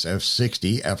Fujinon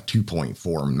XF60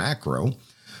 f2.4 macro.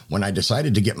 When I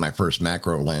decided to get my first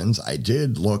macro lens, I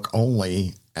did look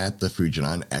only at the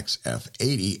Fujinon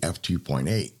XF80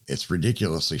 f2.8. It's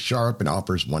ridiculously sharp and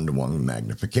offers 1-to-1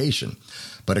 magnification,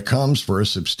 but it comes for a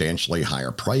substantially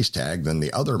higher price tag than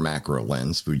the other macro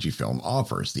lens Fujifilm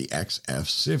offers, the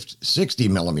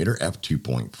XF60mm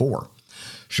f2.4.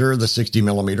 Sure, the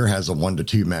 60mm has a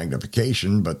 1-to-2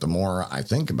 magnification, but the more I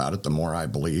think about it, the more I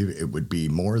believe it would be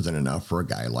more than enough for a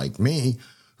guy like me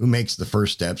who makes the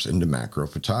first steps into macro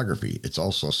photography. It's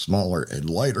also smaller and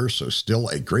lighter, so still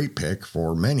a great pick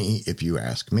for many if you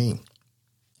ask me.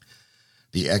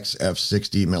 The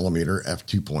XF60mm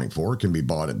f2.4 can be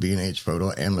bought at B&H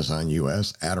Photo, Amazon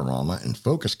US, Adorama, and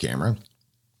Focus Camera.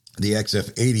 The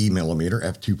XF80mm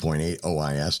f2.8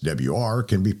 OIS WR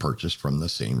can be purchased from the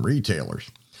same retailers.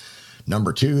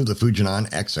 Number 2, the Fujinon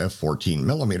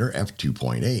XF14mm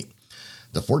f2.8.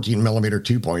 The 14mm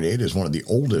 2.8 is one of the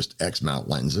oldest X-mount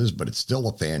lenses, but it's still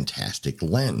a fantastic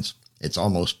lens. It's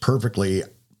almost perfect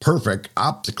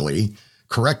optically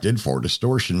corrected for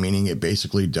distortion, meaning it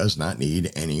basically does not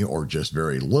need any or just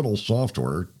very little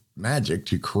software magic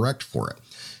to correct for it,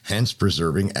 hence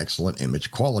preserving excellent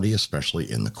image quality, especially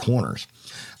in the corners.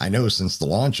 I know since the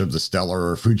launch of the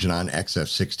stellar Fujinon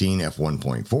XF16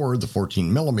 f1.4, the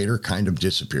 14mm kind of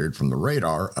disappeared from the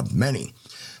radar of many.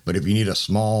 But if you need a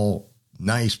small,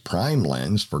 nice prime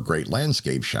lens for great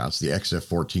landscape shots, the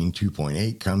XF14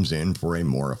 2.8 comes in for a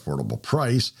more affordable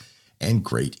price and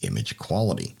great image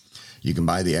quality. You can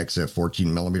buy the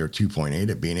XF14mm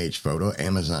 2.8 at B&H Photo,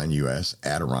 Amazon US,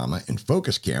 Adorama, and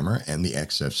Focus Camera, and the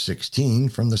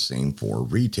XF16 from the same 4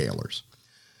 retailers.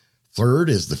 Third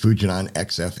is the Fujinon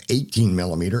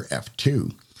XF18mm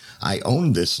f2. I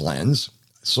owned this lens,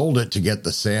 sold it to get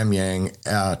the Samyang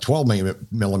 12mm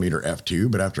f2,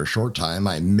 but after a short time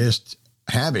I missed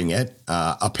having it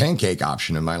a pancake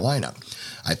option in my lineup.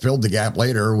 I filled the gap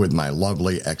later with my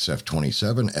lovely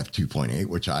XF27 f2.8,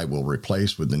 which I will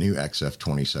replace with the new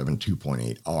XF27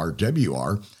 2.8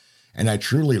 RWR, and I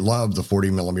truly love the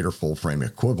 40mm full-frame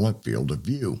equivalent field of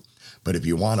view. But if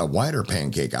you want a wider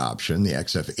pancake option, the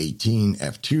XF18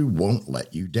 f2 won't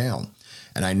let you down.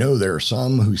 And I know there are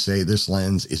some who say this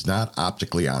lens is not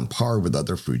optically on par with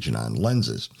other Fujinon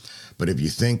lenses. But if you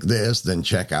think this, then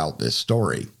check out this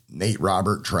story. Nate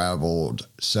Robert traveled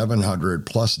 700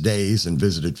 plus days and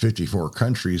visited 54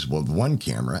 countries with 1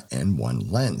 camera and 1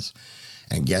 lens.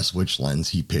 And guess which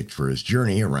lens he picked for his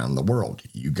journey around the world?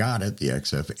 You got it, the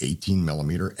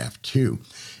XF18mm f2.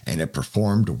 And it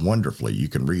performed wonderfully. You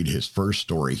can read his first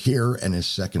story here and his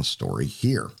second story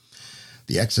here.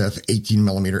 The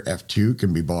XF18mm f2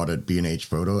 can be bought at B&H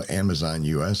Photo, Amazon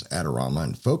US, Adorama,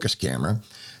 and Focus Camera.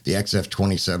 The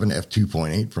XF27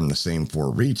 f2.8 from the same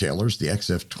 4 retailers. The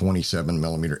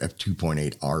XF27mm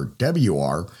f2.8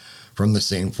 RWR from the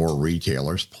same 4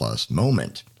 retailers plus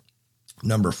Moment.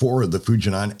 Number 4, the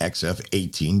Fujinon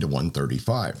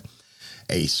XF18-135.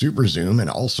 A super zoom and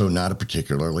also not a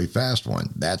particularly fast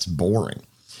one. That's boring.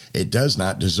 It does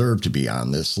not deserve to be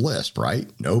on this list, right?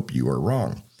 Nope, you are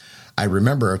wrong. I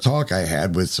remember a talk I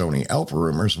had with Sony Alpha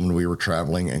Rumors when we were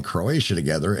traveling in Croatia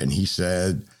together, and he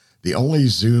said, the only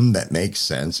zoom that makes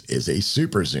sense is a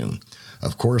super zoom.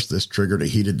 Of course, this triggered a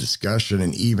heated discussion,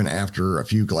 and even after a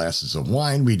few glasses of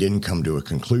wine, we didn't come to a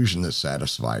conclusion that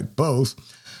satisfied both,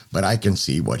 but I can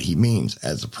see what he means.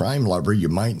 As a prime lover, you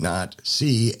might not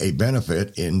see a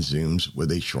benefit in zooms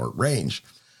with a short range,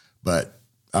 but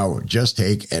just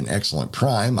take an excellent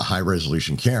prime, a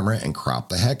high-resolution camera, and crop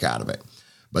the heck out of it.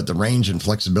 But the range and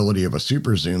flexibility of a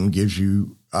super zoom gives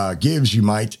you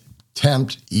might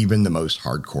tempt even the most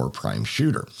hardcore prime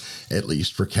shooter, at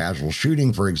least for casual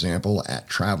shooting, for example, at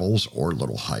travels or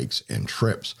little hikes and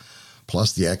trips.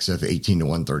 Plus, the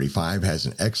XF18-135 has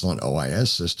an excellent OIS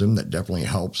system that definitely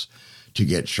helps to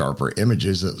get sharper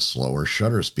images at slower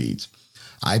shutter speeds.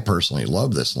 I personally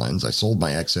love this lens. I sold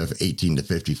my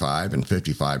XF18-55 and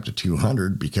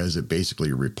 55-200 because it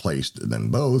basically replaced them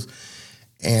both,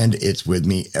 and it's with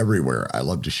me everywhere. I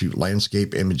love to shoot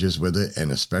landscape images with it,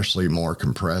 and especially more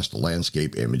compressed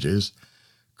landscape images,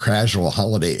 casual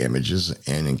holiday images,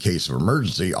 and in case of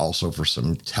emergency, also for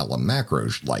some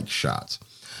telemacro-like shots.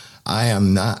 I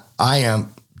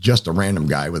am just a random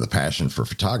guy with a passion for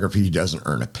photography who doesn't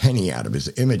earn a penny out of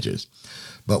his images.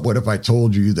 But what if I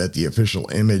told you that the official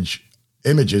image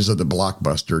Images of the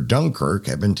blockbuster Dunkirk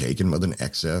have been taken with an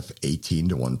XF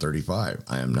 18-135.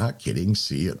 I am not kidding.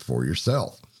 See it for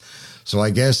yourself. So I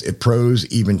guess if pros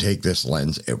even take this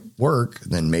lens at work,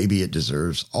 then maybe it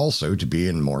deserves also to be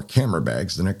in more camera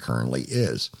bags than it currently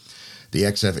is. The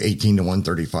XF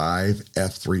 18-135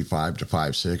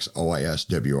 f3.5-5.6 OIS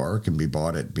WR can be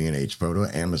bought at B&H Photo,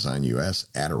 Amazon US,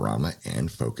 Adorama,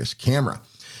 and Focus Camera.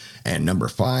 And number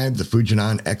 5, the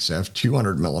Fujinon XF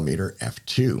 200mm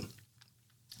f2.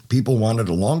 People wanted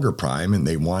a longer prime and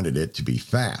they wanted it to be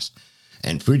fast.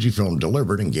 And Fujifilm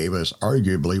delivered and gave us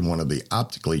arguably one of the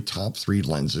optically top 3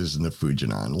 lenses in the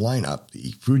Fujinon lineup,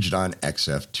 the Fujinon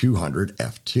XF 200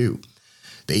 f2.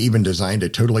 They even designed a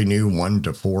totally new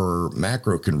 1:4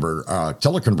 macro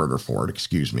teleconverter for it,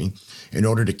 in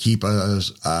order to keep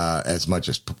us as much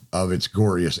of its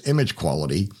glorious image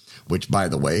quality, which, by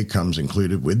the way, comes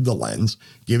included with the lens,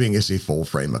 giving us a full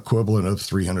frame equivalent of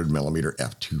 300mm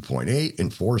f2.8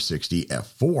 and 460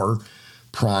 f4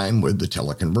 prime with the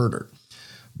teleconverter.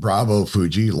 Bravo,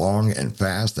 Fuji, long and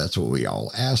fast, that's what we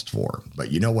all asked for.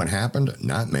 But you know what happened?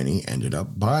 Not many ended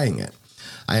up buying it.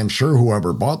 I am sure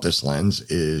whoever bought this lens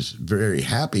is very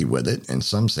happy with it, and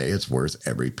some say it's worth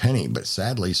every penny. But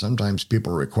sadly, sometimes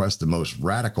people request the most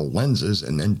radical lenses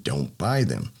and then don't buy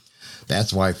them.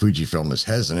 That's why Fujifilm is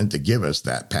hesitant to give us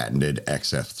that patented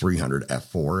XF 300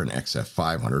 f4 and XF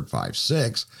 500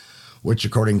 5.6, which,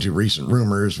 according to recent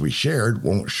rumors we shared,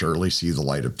 won't surely see the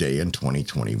light of day in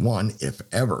 2021, if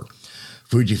ever.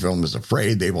 Fujifilm is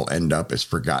afraid they will end up as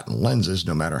forgotten lenses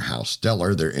no matter how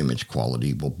stellar their image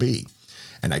quality will be.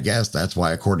 And I guess that's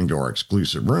why, according to our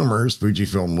exclusive rumors,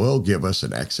 Fujifilm will give us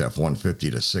an XF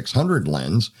 150-600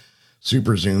 lens.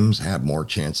 Super zooms have more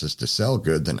chances to sell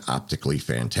good than optically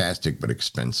fantastic but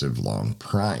expensive long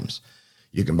primes.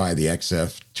 You can buy the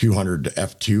XF 200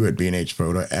 f2 at B&H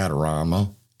Photo,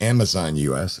 Adorama, Amazon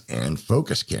US, and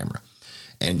Focus Camera.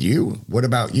 And you? What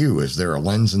about you? Is there a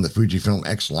lens in the Fujifilm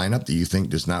X lineup that you think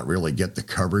does not really get the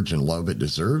coverage and love it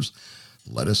deserves?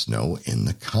 Let us know in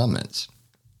the comments.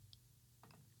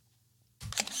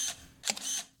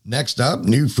 Next up,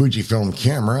 new Fujifilm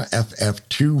camera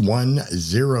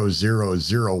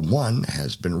FF210001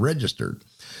 has been registered.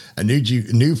 A new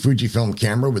Fujifilm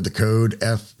camera with the code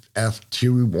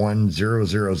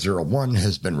FF210001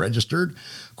 has been registered.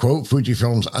 Quote,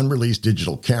 Fujifilm's unreleased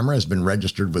digital camera has been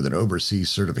registered with an overseas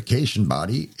certification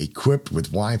body equipped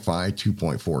with Wi-Fi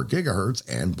 2.4 gigahertz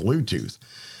and Bluetooth.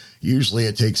 Usually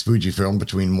it takes Fujifilm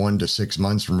between 1 to 6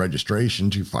 months from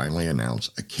registration to finally announce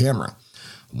a camera.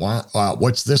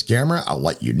 What's this camera? I'll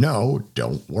let you know.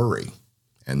 Don't worry.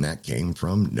 And that came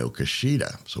from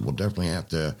Nokashita. So we'll definitely have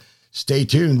to stay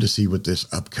tuned to see what this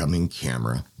upcoming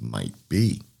camera might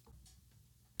be.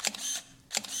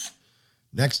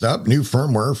 Next up, new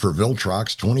firmware for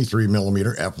Viltrox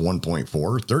 23mm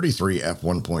f1.4, 33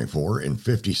 f1.4, and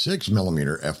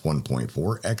 56mm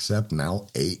f1.4 XF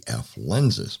mount AF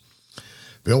lenses.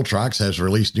 Viltrox has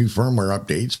released new firmware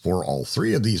updates for all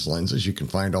 3 of these lenses. You can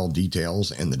find all details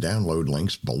and the download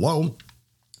links below.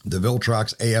 The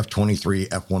Viltrox AF23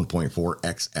 f1.4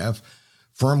 XF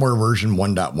firmware version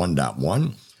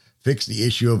 1.1.1 fixed the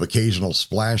issue of occasional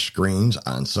splash screens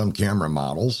on some camera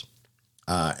models,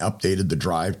 updated the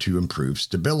drive to improve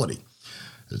stability.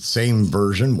 The same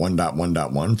version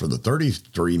 1.1.1 for the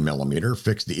 33mm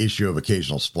fixed the issue of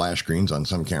occasional splash screens on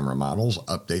some camera models,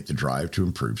 update the drive to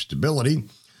improve stability.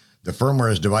 The firmware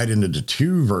is divided into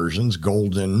 2 versions,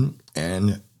 golden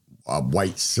and a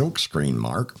white silk screen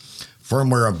mark.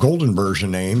 Firmware of golden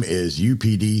version name is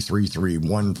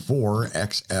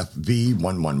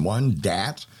UPD3314XFV111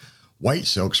 DAT. White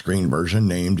silk screen version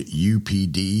named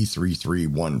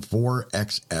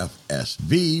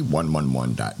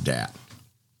UPD3314XFSV111.DAT.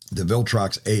 The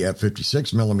Viltrox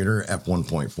AF56mm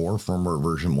f1.4 firmware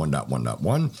version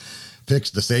 1.1.1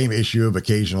 fixed the same issue of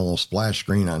occasional splash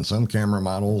screen on some camera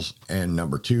models. And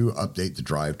number 2, update the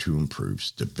drive to improve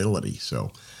stability.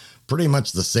 So pretty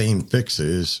much the same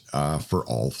fixes for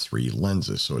all 3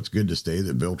 lenses. So it's good to say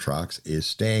that Viltrox is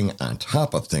staying on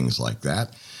top of things like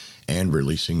that and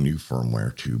releasing new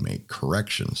firmware to make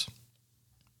corrections.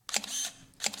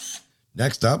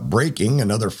 Next up, breaking,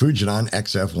 another Fujinon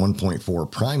XF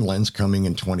 1.4 prime lens coming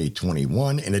in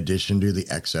 2021 in addition to the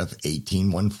XF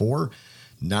 18-1.4,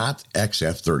 not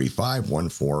XF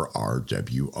 35-1.4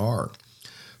 RWR.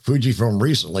 Fujifilm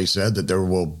recently said that there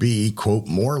will be, quote,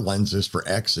 more lenses for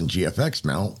X and GFX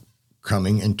mount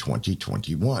coming in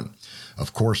 2021.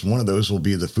 Of course, one of those will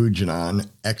be the Fujinon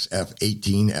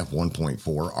XF18 f1.4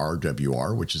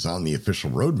 RWR, which is on the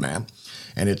official roadmap,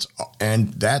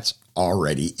 and that's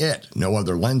already it. No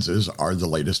other lenses are the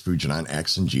latest Fujinon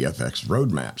X and GFX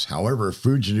roadmaps. However,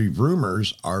 Fuji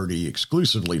rumors already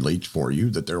exclusively leaked for you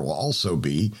that there will also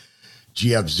be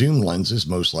GF zoom lenses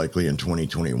most likely in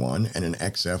 2021 and an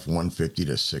XF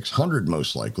 150-600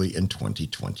 most likely in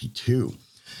 2022.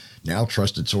 Now,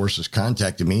 trusted sources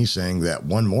contacted me saying that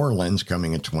one more lens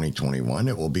coming in 2021.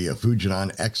 It will be a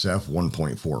Fujinon XF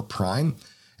 1.4 Prime.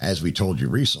 As we told you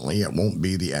recently, it won't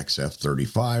be the XF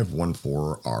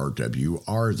 3514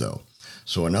 RWR though.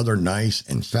 So another nice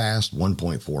and fast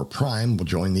 1.4 Prime will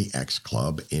join the X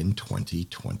Club in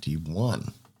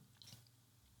 2021.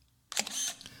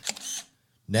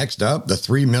 Next up, the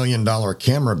 $3 million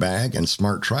camera bag and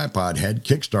smart tripod head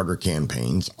Kickstarter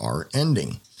campaigns are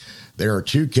ending. There are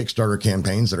 2 Kickstarter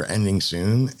campaigns that are ending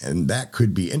soon, and that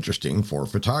could be interesting for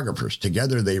photographers.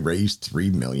 Together, they raised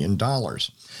 $3 million.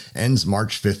 Ends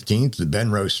March 15th, the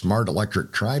Benro Smart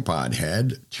Electric Tripod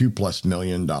Head, $2+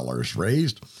 million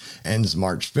raised. Ends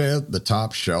March 5th, the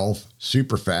Top Shelf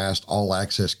Super Fast All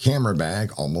Access Camera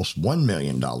Bag, almost $1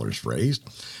 million raised.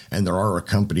 And there are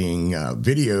accompanying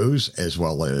videos as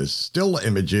well as still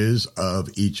images of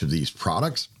each of these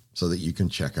products, so that you can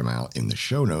check them out in the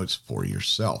show notes for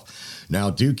yourself. Now,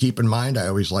 do keep in mind, I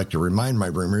always like to remind my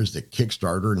roomers that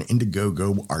Kickstarter and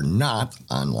Indiegogo are not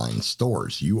online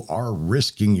stores. You are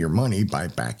risking your money by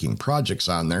backing projects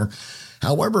on there.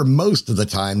 However, most of the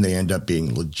time they end up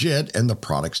being legit and the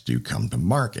products do come to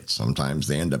market. Sometimes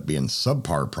they end up being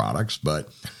subpar products, but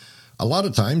a lot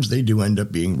of times they do end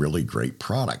up being really great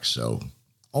products. So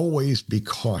always be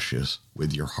cautious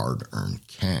with your hard-earned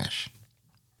cash.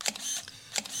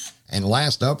 And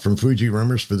last up from Fuji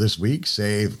Rumors for this week,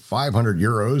 save 500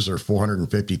 euros or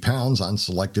 450 pounds on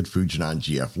selected Fujinon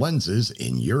GF lenses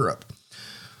in Europe.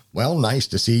 Well, nice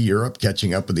to see Europe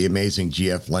catching up with the amazing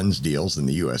GF lens deals in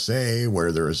the USA,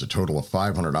 where there is a total of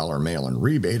 $500 mail-in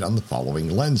rebate on the following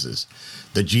lenses.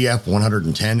 The GF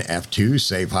 110 f2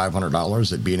 save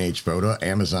 $500 at B&H Photo,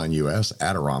 Amazon US,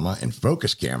 Adorama, and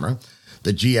Focus Camera.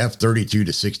 The GF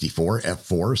 32-64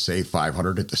 f4 save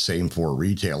 $500 at the same 4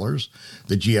 retailers.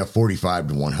 The GF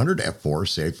 45-100 f4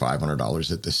 save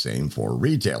 $500 at the same 4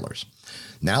 retailers.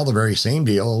 Now the very same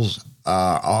deals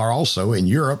are also in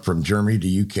Europe, from Germany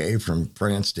to UK, from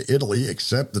France to Italy,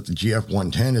 except that the GF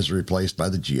 110 is replaced by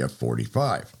the GF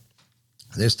 45.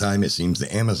 This time it seems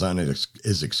that Amazon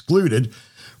is excluded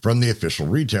from the official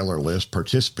retailer list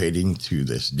participating to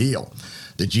this deal.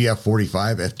 The GF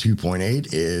 45 f2.8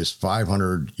 is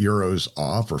 500 euros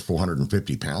off or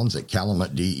 450 pounds at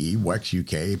Calumet DE, Wex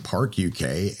UK, Park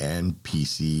UK, and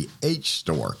PCH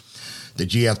Store. The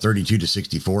GF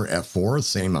 32-64 f4,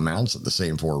 same amounts at the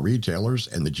same 4 retailers,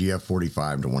 and the GF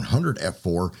 45-100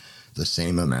 f4, the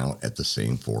same amount at the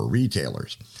same 4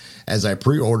 retailers. As I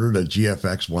pre-ordered a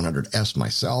GFX 100S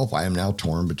myself, I am now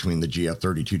torn between the GF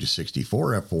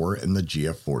 32-64 f4 and the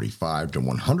GF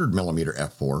 45-100mm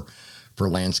f4 for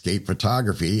landscape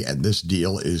photography, and this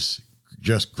deal is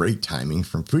just great timing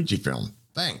from Fujifilm.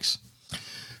 Thanks.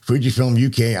 Fujifilm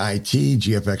UK IT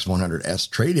GFX 100S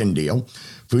trade-in deal.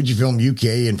 Fujifilm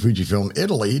UK and Fujifilm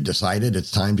Italy decided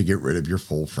it's time to get rid of your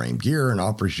full-frame gear and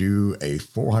offers you a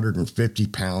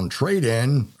 450-pound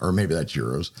trade-in, or maybe that's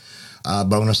euros,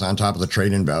 bonus on top of the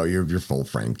trade-in value of your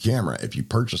full-frame camera if you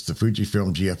purchase the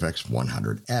Fujifilm GFX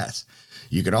 100S.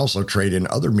 You could also trade in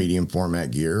other medium format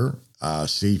gear,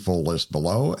 see full list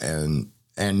below, and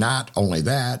not only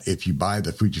that, if you buy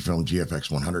the Fujifilm GFX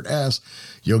 100S,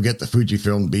 you'll get the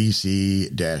Fujifilm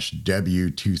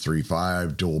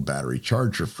BC-W235 dual battery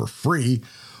charger for free,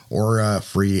 or a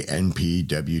free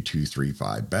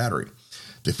NP-W235 battery.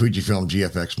 The Fujifilm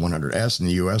GFX 100S in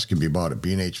the US can be bought at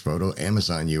B&H Photo,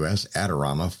 Amazon US,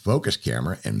 Adorama, Focus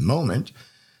Camera, and Moment.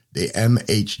 The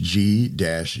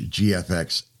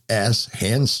MHG-GFX S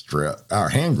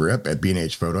hand grip at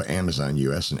B&H Photo, Amazon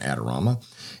US, and Adorama.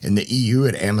 In the EU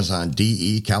at Amazon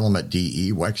DE, Calumet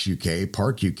DE, Wex UK,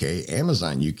 Park UK,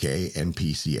 Amazon UK, and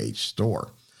PCH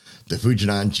Store. The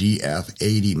Fujinon GF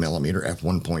 80mm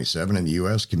f1.7 in the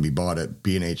US can be bought at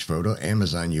B&H Photo,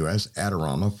 Amazon US,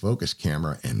 Adorama, Focus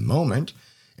Camera, and Moment.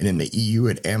 And in the EU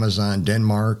at Amazon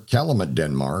Denmark, Calumet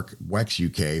Denmark, Wex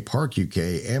UK, Park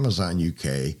UK, Amazon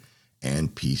UK,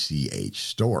 and PCH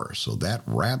Store. So that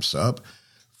wraps up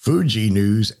Fuji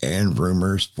news and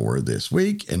rumors for this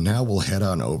week. And now we'll head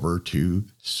on over to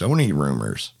Sony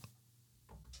rumors.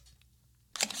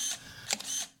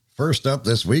 First up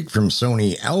this week from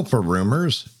Sony Alpha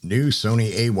Rumors, new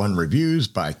Sony A1 reviews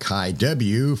by Kai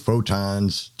W,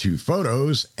 Photons 2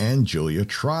 Photos, and Julia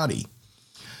Trotti.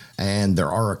 And there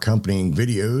are accompanying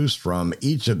videos from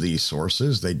each of these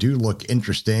sources. They do look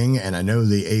interesting, and I know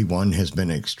the A1 has been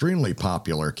an extremely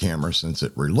popular camera since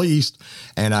it released,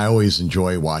 and I always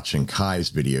enjoy watching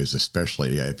Kai's videos,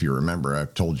 especially if you remember,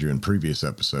 I've told you in previous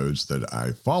episodes that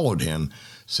I followed him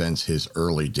since his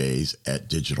early days at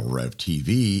Digital Rev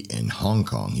TV in Hong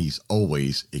Kong. He's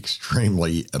always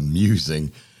extremely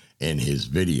amusing in his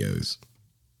videos.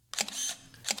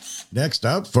 Next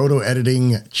up, photo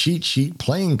editing cheat sheet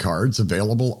playing cards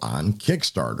available on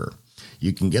Kickstarter.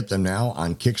 You can get them now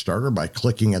on Kickstarter by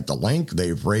clicking at the link.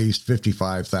 They've raised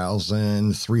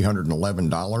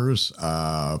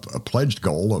 $55,311, a pledged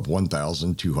goal of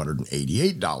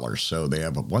 $1,288. So they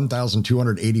have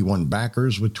 1,281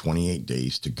 backers with 28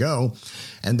 days to go.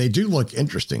 And they do look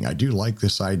interesting. I do like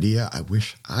this idea. I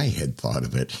wish I had thought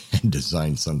of it and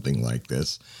designed something like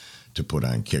this to put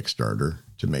on Kickstarter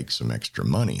to make some extra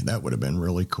money. That would have been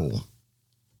really cool.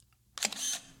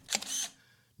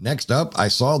 Next up, I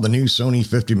saw the new Sony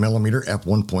 50mm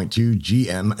f1.2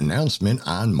 GM announcement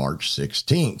on March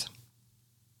 16th.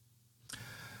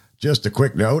 Just a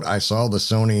quick note, I saw the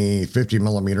Sony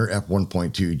 50mm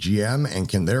f1.2 GM and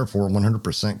can therefore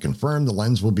 100% confirm the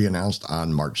lens will be announced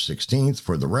on March 16th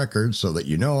for the record so that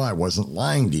you know I wasn't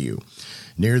lying to you.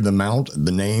 Near the mount,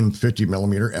 the name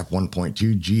 50mm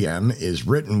f1.2 GM is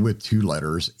written with 2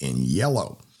 letters in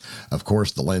yellow. Of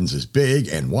course, the lens is big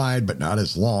and wide, but not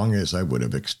as long as I would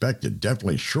have expected.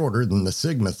 Definitely shorter than the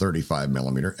Sigma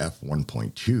 35mm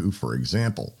f1.2, for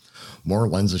example. More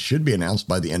lenses should be announced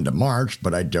by the end of March,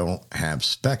 but I don't have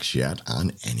specs yet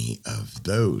on any of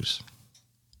those.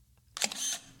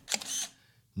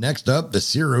 Next up, the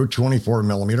Ciro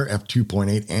 24mm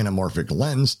f2.8 anamorphic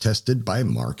lens tested by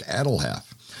Mark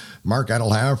Adelhaff. Mark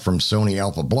Adelhaff from Sony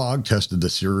Alpha Blog tested the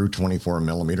Ciro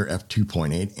 24mm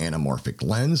f2.8 anamorphic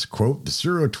lens. Quote, the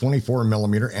Ciro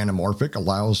 24mm anamorphic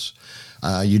allows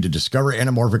you to discover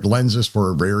anamorphic lenses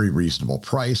for a very reasonable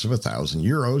price of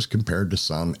 €1,000 compared to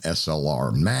some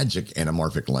SLR Magic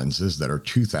anamorphic lenses that are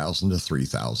 €2,000 to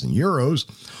 €3,000,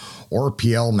 or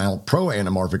PL Mount Pro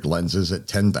anamorphic lenses at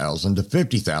 €10,000 to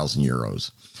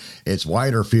 €50,000. Its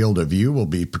wider field of view will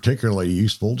be particularly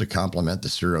useful to complement the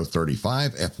Ciro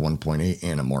 35 f1.8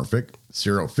 anamorphic.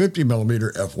 Ciro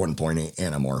 50mm f1.8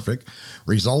 anamorphic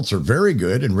results are very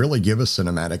good and really give a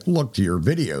cinematic look to your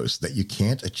videos that you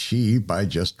can't achieve by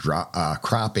just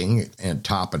cropping and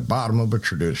top and bottom of a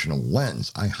traditional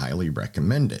lens. I highly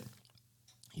recommend it.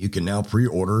 You can now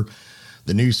pre-order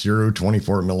the new Ciro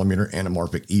 24mm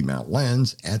anamorphic E-mount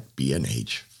lens at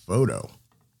B&H Photo.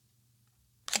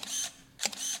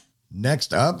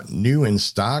 Next up, new in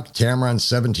stock, Tamron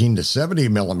 17 to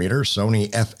 70mm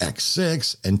Sony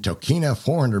FX6 and Tokina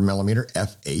 400mm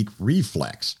f8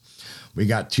 reflex. We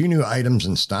got 2 new items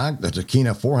in stock, the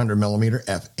Tokina 400mm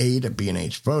f8 at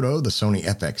B&H Photo, the Sony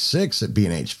FX6 at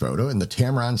B&H Photo, and the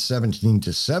Tamron 17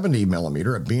 to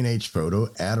 70mm at B&H Photo,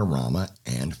 Adorama,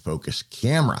 and Focus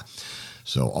Camera.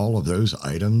 So all of those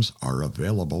items are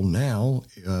available now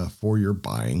for your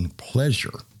buying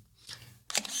pleasure.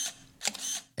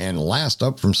 And last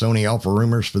up from Sony Alpha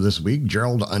Rumors for this week,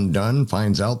 Gerald Undone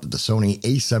finds out that the Sony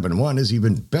A7 I is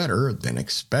even better than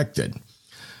expected.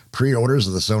 Pre-orders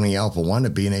of the Sony Alpha 1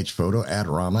 at B&H Photo,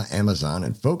 Adorama, Amazon,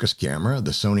 and Focus Camera,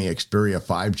 the Sony Xperia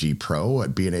 5G Pro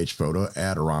at B&H Photo,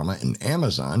 Adorama, and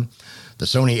Amazon, the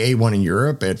Sony A1 in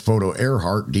Europe at Photo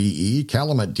Earhart DE,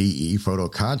 Calumet DE, Photo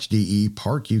Koch DE,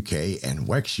 Park UK, and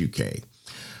Wex UK.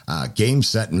 Game,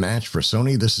 set, and match for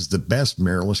Sony. This is the best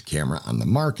mirrorless camera on the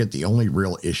market. The only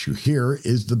real issue here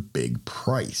is the big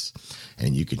price.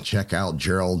 And you can check out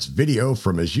Gerald's video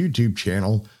from his YouTube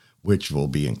channel, which will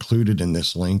be included in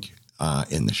this link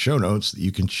in the show notes.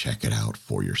 You can check it out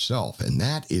for yourself. And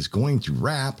that is going to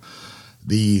wrap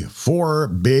the 4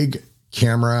 big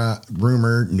camera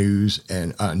rumor news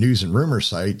and rumor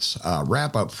sites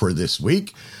wrap up for this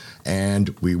week.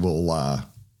 And we will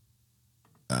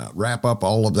wrap up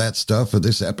all of that stuff for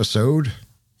this episode.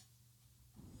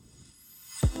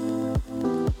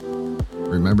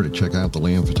 Remember to check out the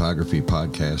Liam Photography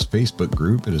Podcast Facebook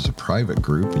group. It is a private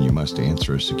group, and you must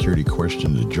answer a security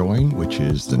question to join, which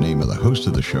is the name of the host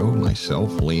of the show, myself,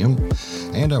 Liam.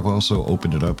 And I've also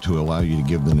opened it up to allow you to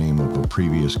give the name of a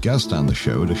previous guest on the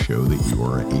show to show that you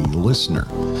are a listener.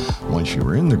 Once you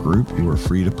are in the group, you are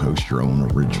free to post your own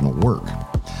original work.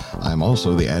 I'm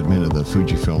also the admin of the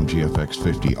Fujifilm GFX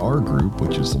 50R group,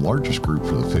 which is the largest group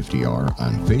for the 50R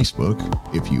on Facebook.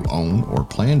 If you own or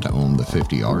plan to own the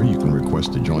 50R, you can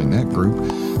request to join that group,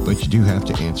 but you do have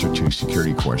to answer 2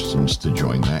 security questions to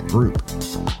join that group.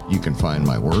 You can find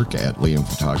my work at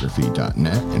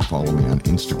liamphotography.net and follow me on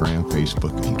Instagram,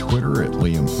 Facebook, and Twitter at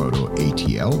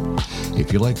liamPhotoATL.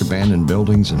 If you like abandoned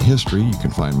buildings and history, you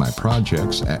can find my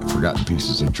projects at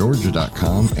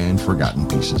ForgottenPiecesOfGeorgia.com and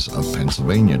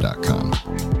ForgottenPiecesOfPennsylvania.com.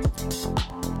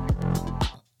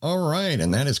 All right,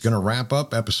 and that is going to wrap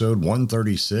up episode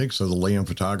 136 of the Liam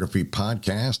Photography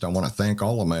Podcast. I want to thank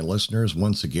all of my listeners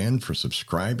once again for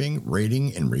subscribing,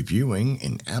 rating, and reviewing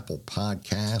in Apple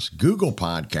Podcasts, Google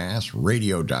Podcasts,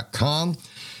 Radio.com,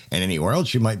 and anywhere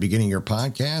else you might be getting your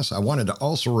podcasts. I wanted to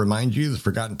also remind you the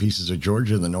Forgotten Pieces of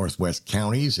Georgia in the Northwest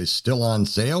Counties is still on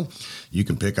sale. You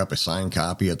can pick up a signed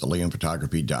copy at the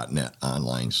liamphotography.net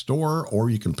online store, or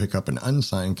you can pick up an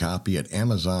unsigned copy at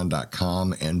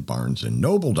Amazon.com and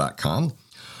BarnesandNoble.com.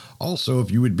 Also, if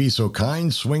you would be so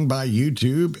kind, swing by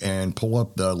YouTube and pull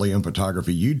up the Liam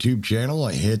Photography YouTube channel.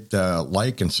 Hit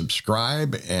like and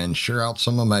subscribe and share out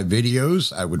some of my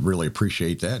videos. I would really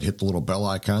appreciate that. Hit the little bell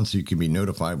icon so you can be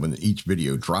notified when each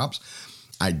video drops.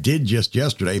 I did just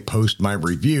yesterday post my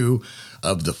review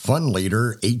of the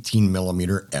Funleader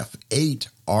 18mm f8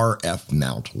 RF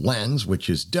mount lens, which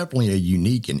is definitely a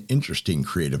unique and interesting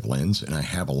creative lens, and I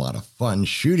have a lot of fun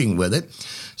shooting with it.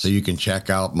 So you can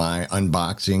check out my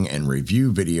unboxing and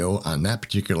review video on that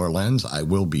particular lens. I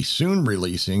will be soon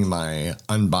releasing my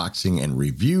unboxing and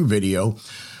review video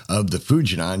of the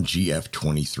Fujinon GF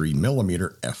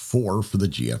 23mm f4 for the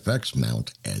GFX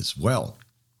mount as well.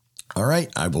 All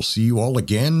right, I will see you all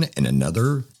again in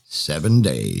another 7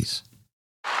 days.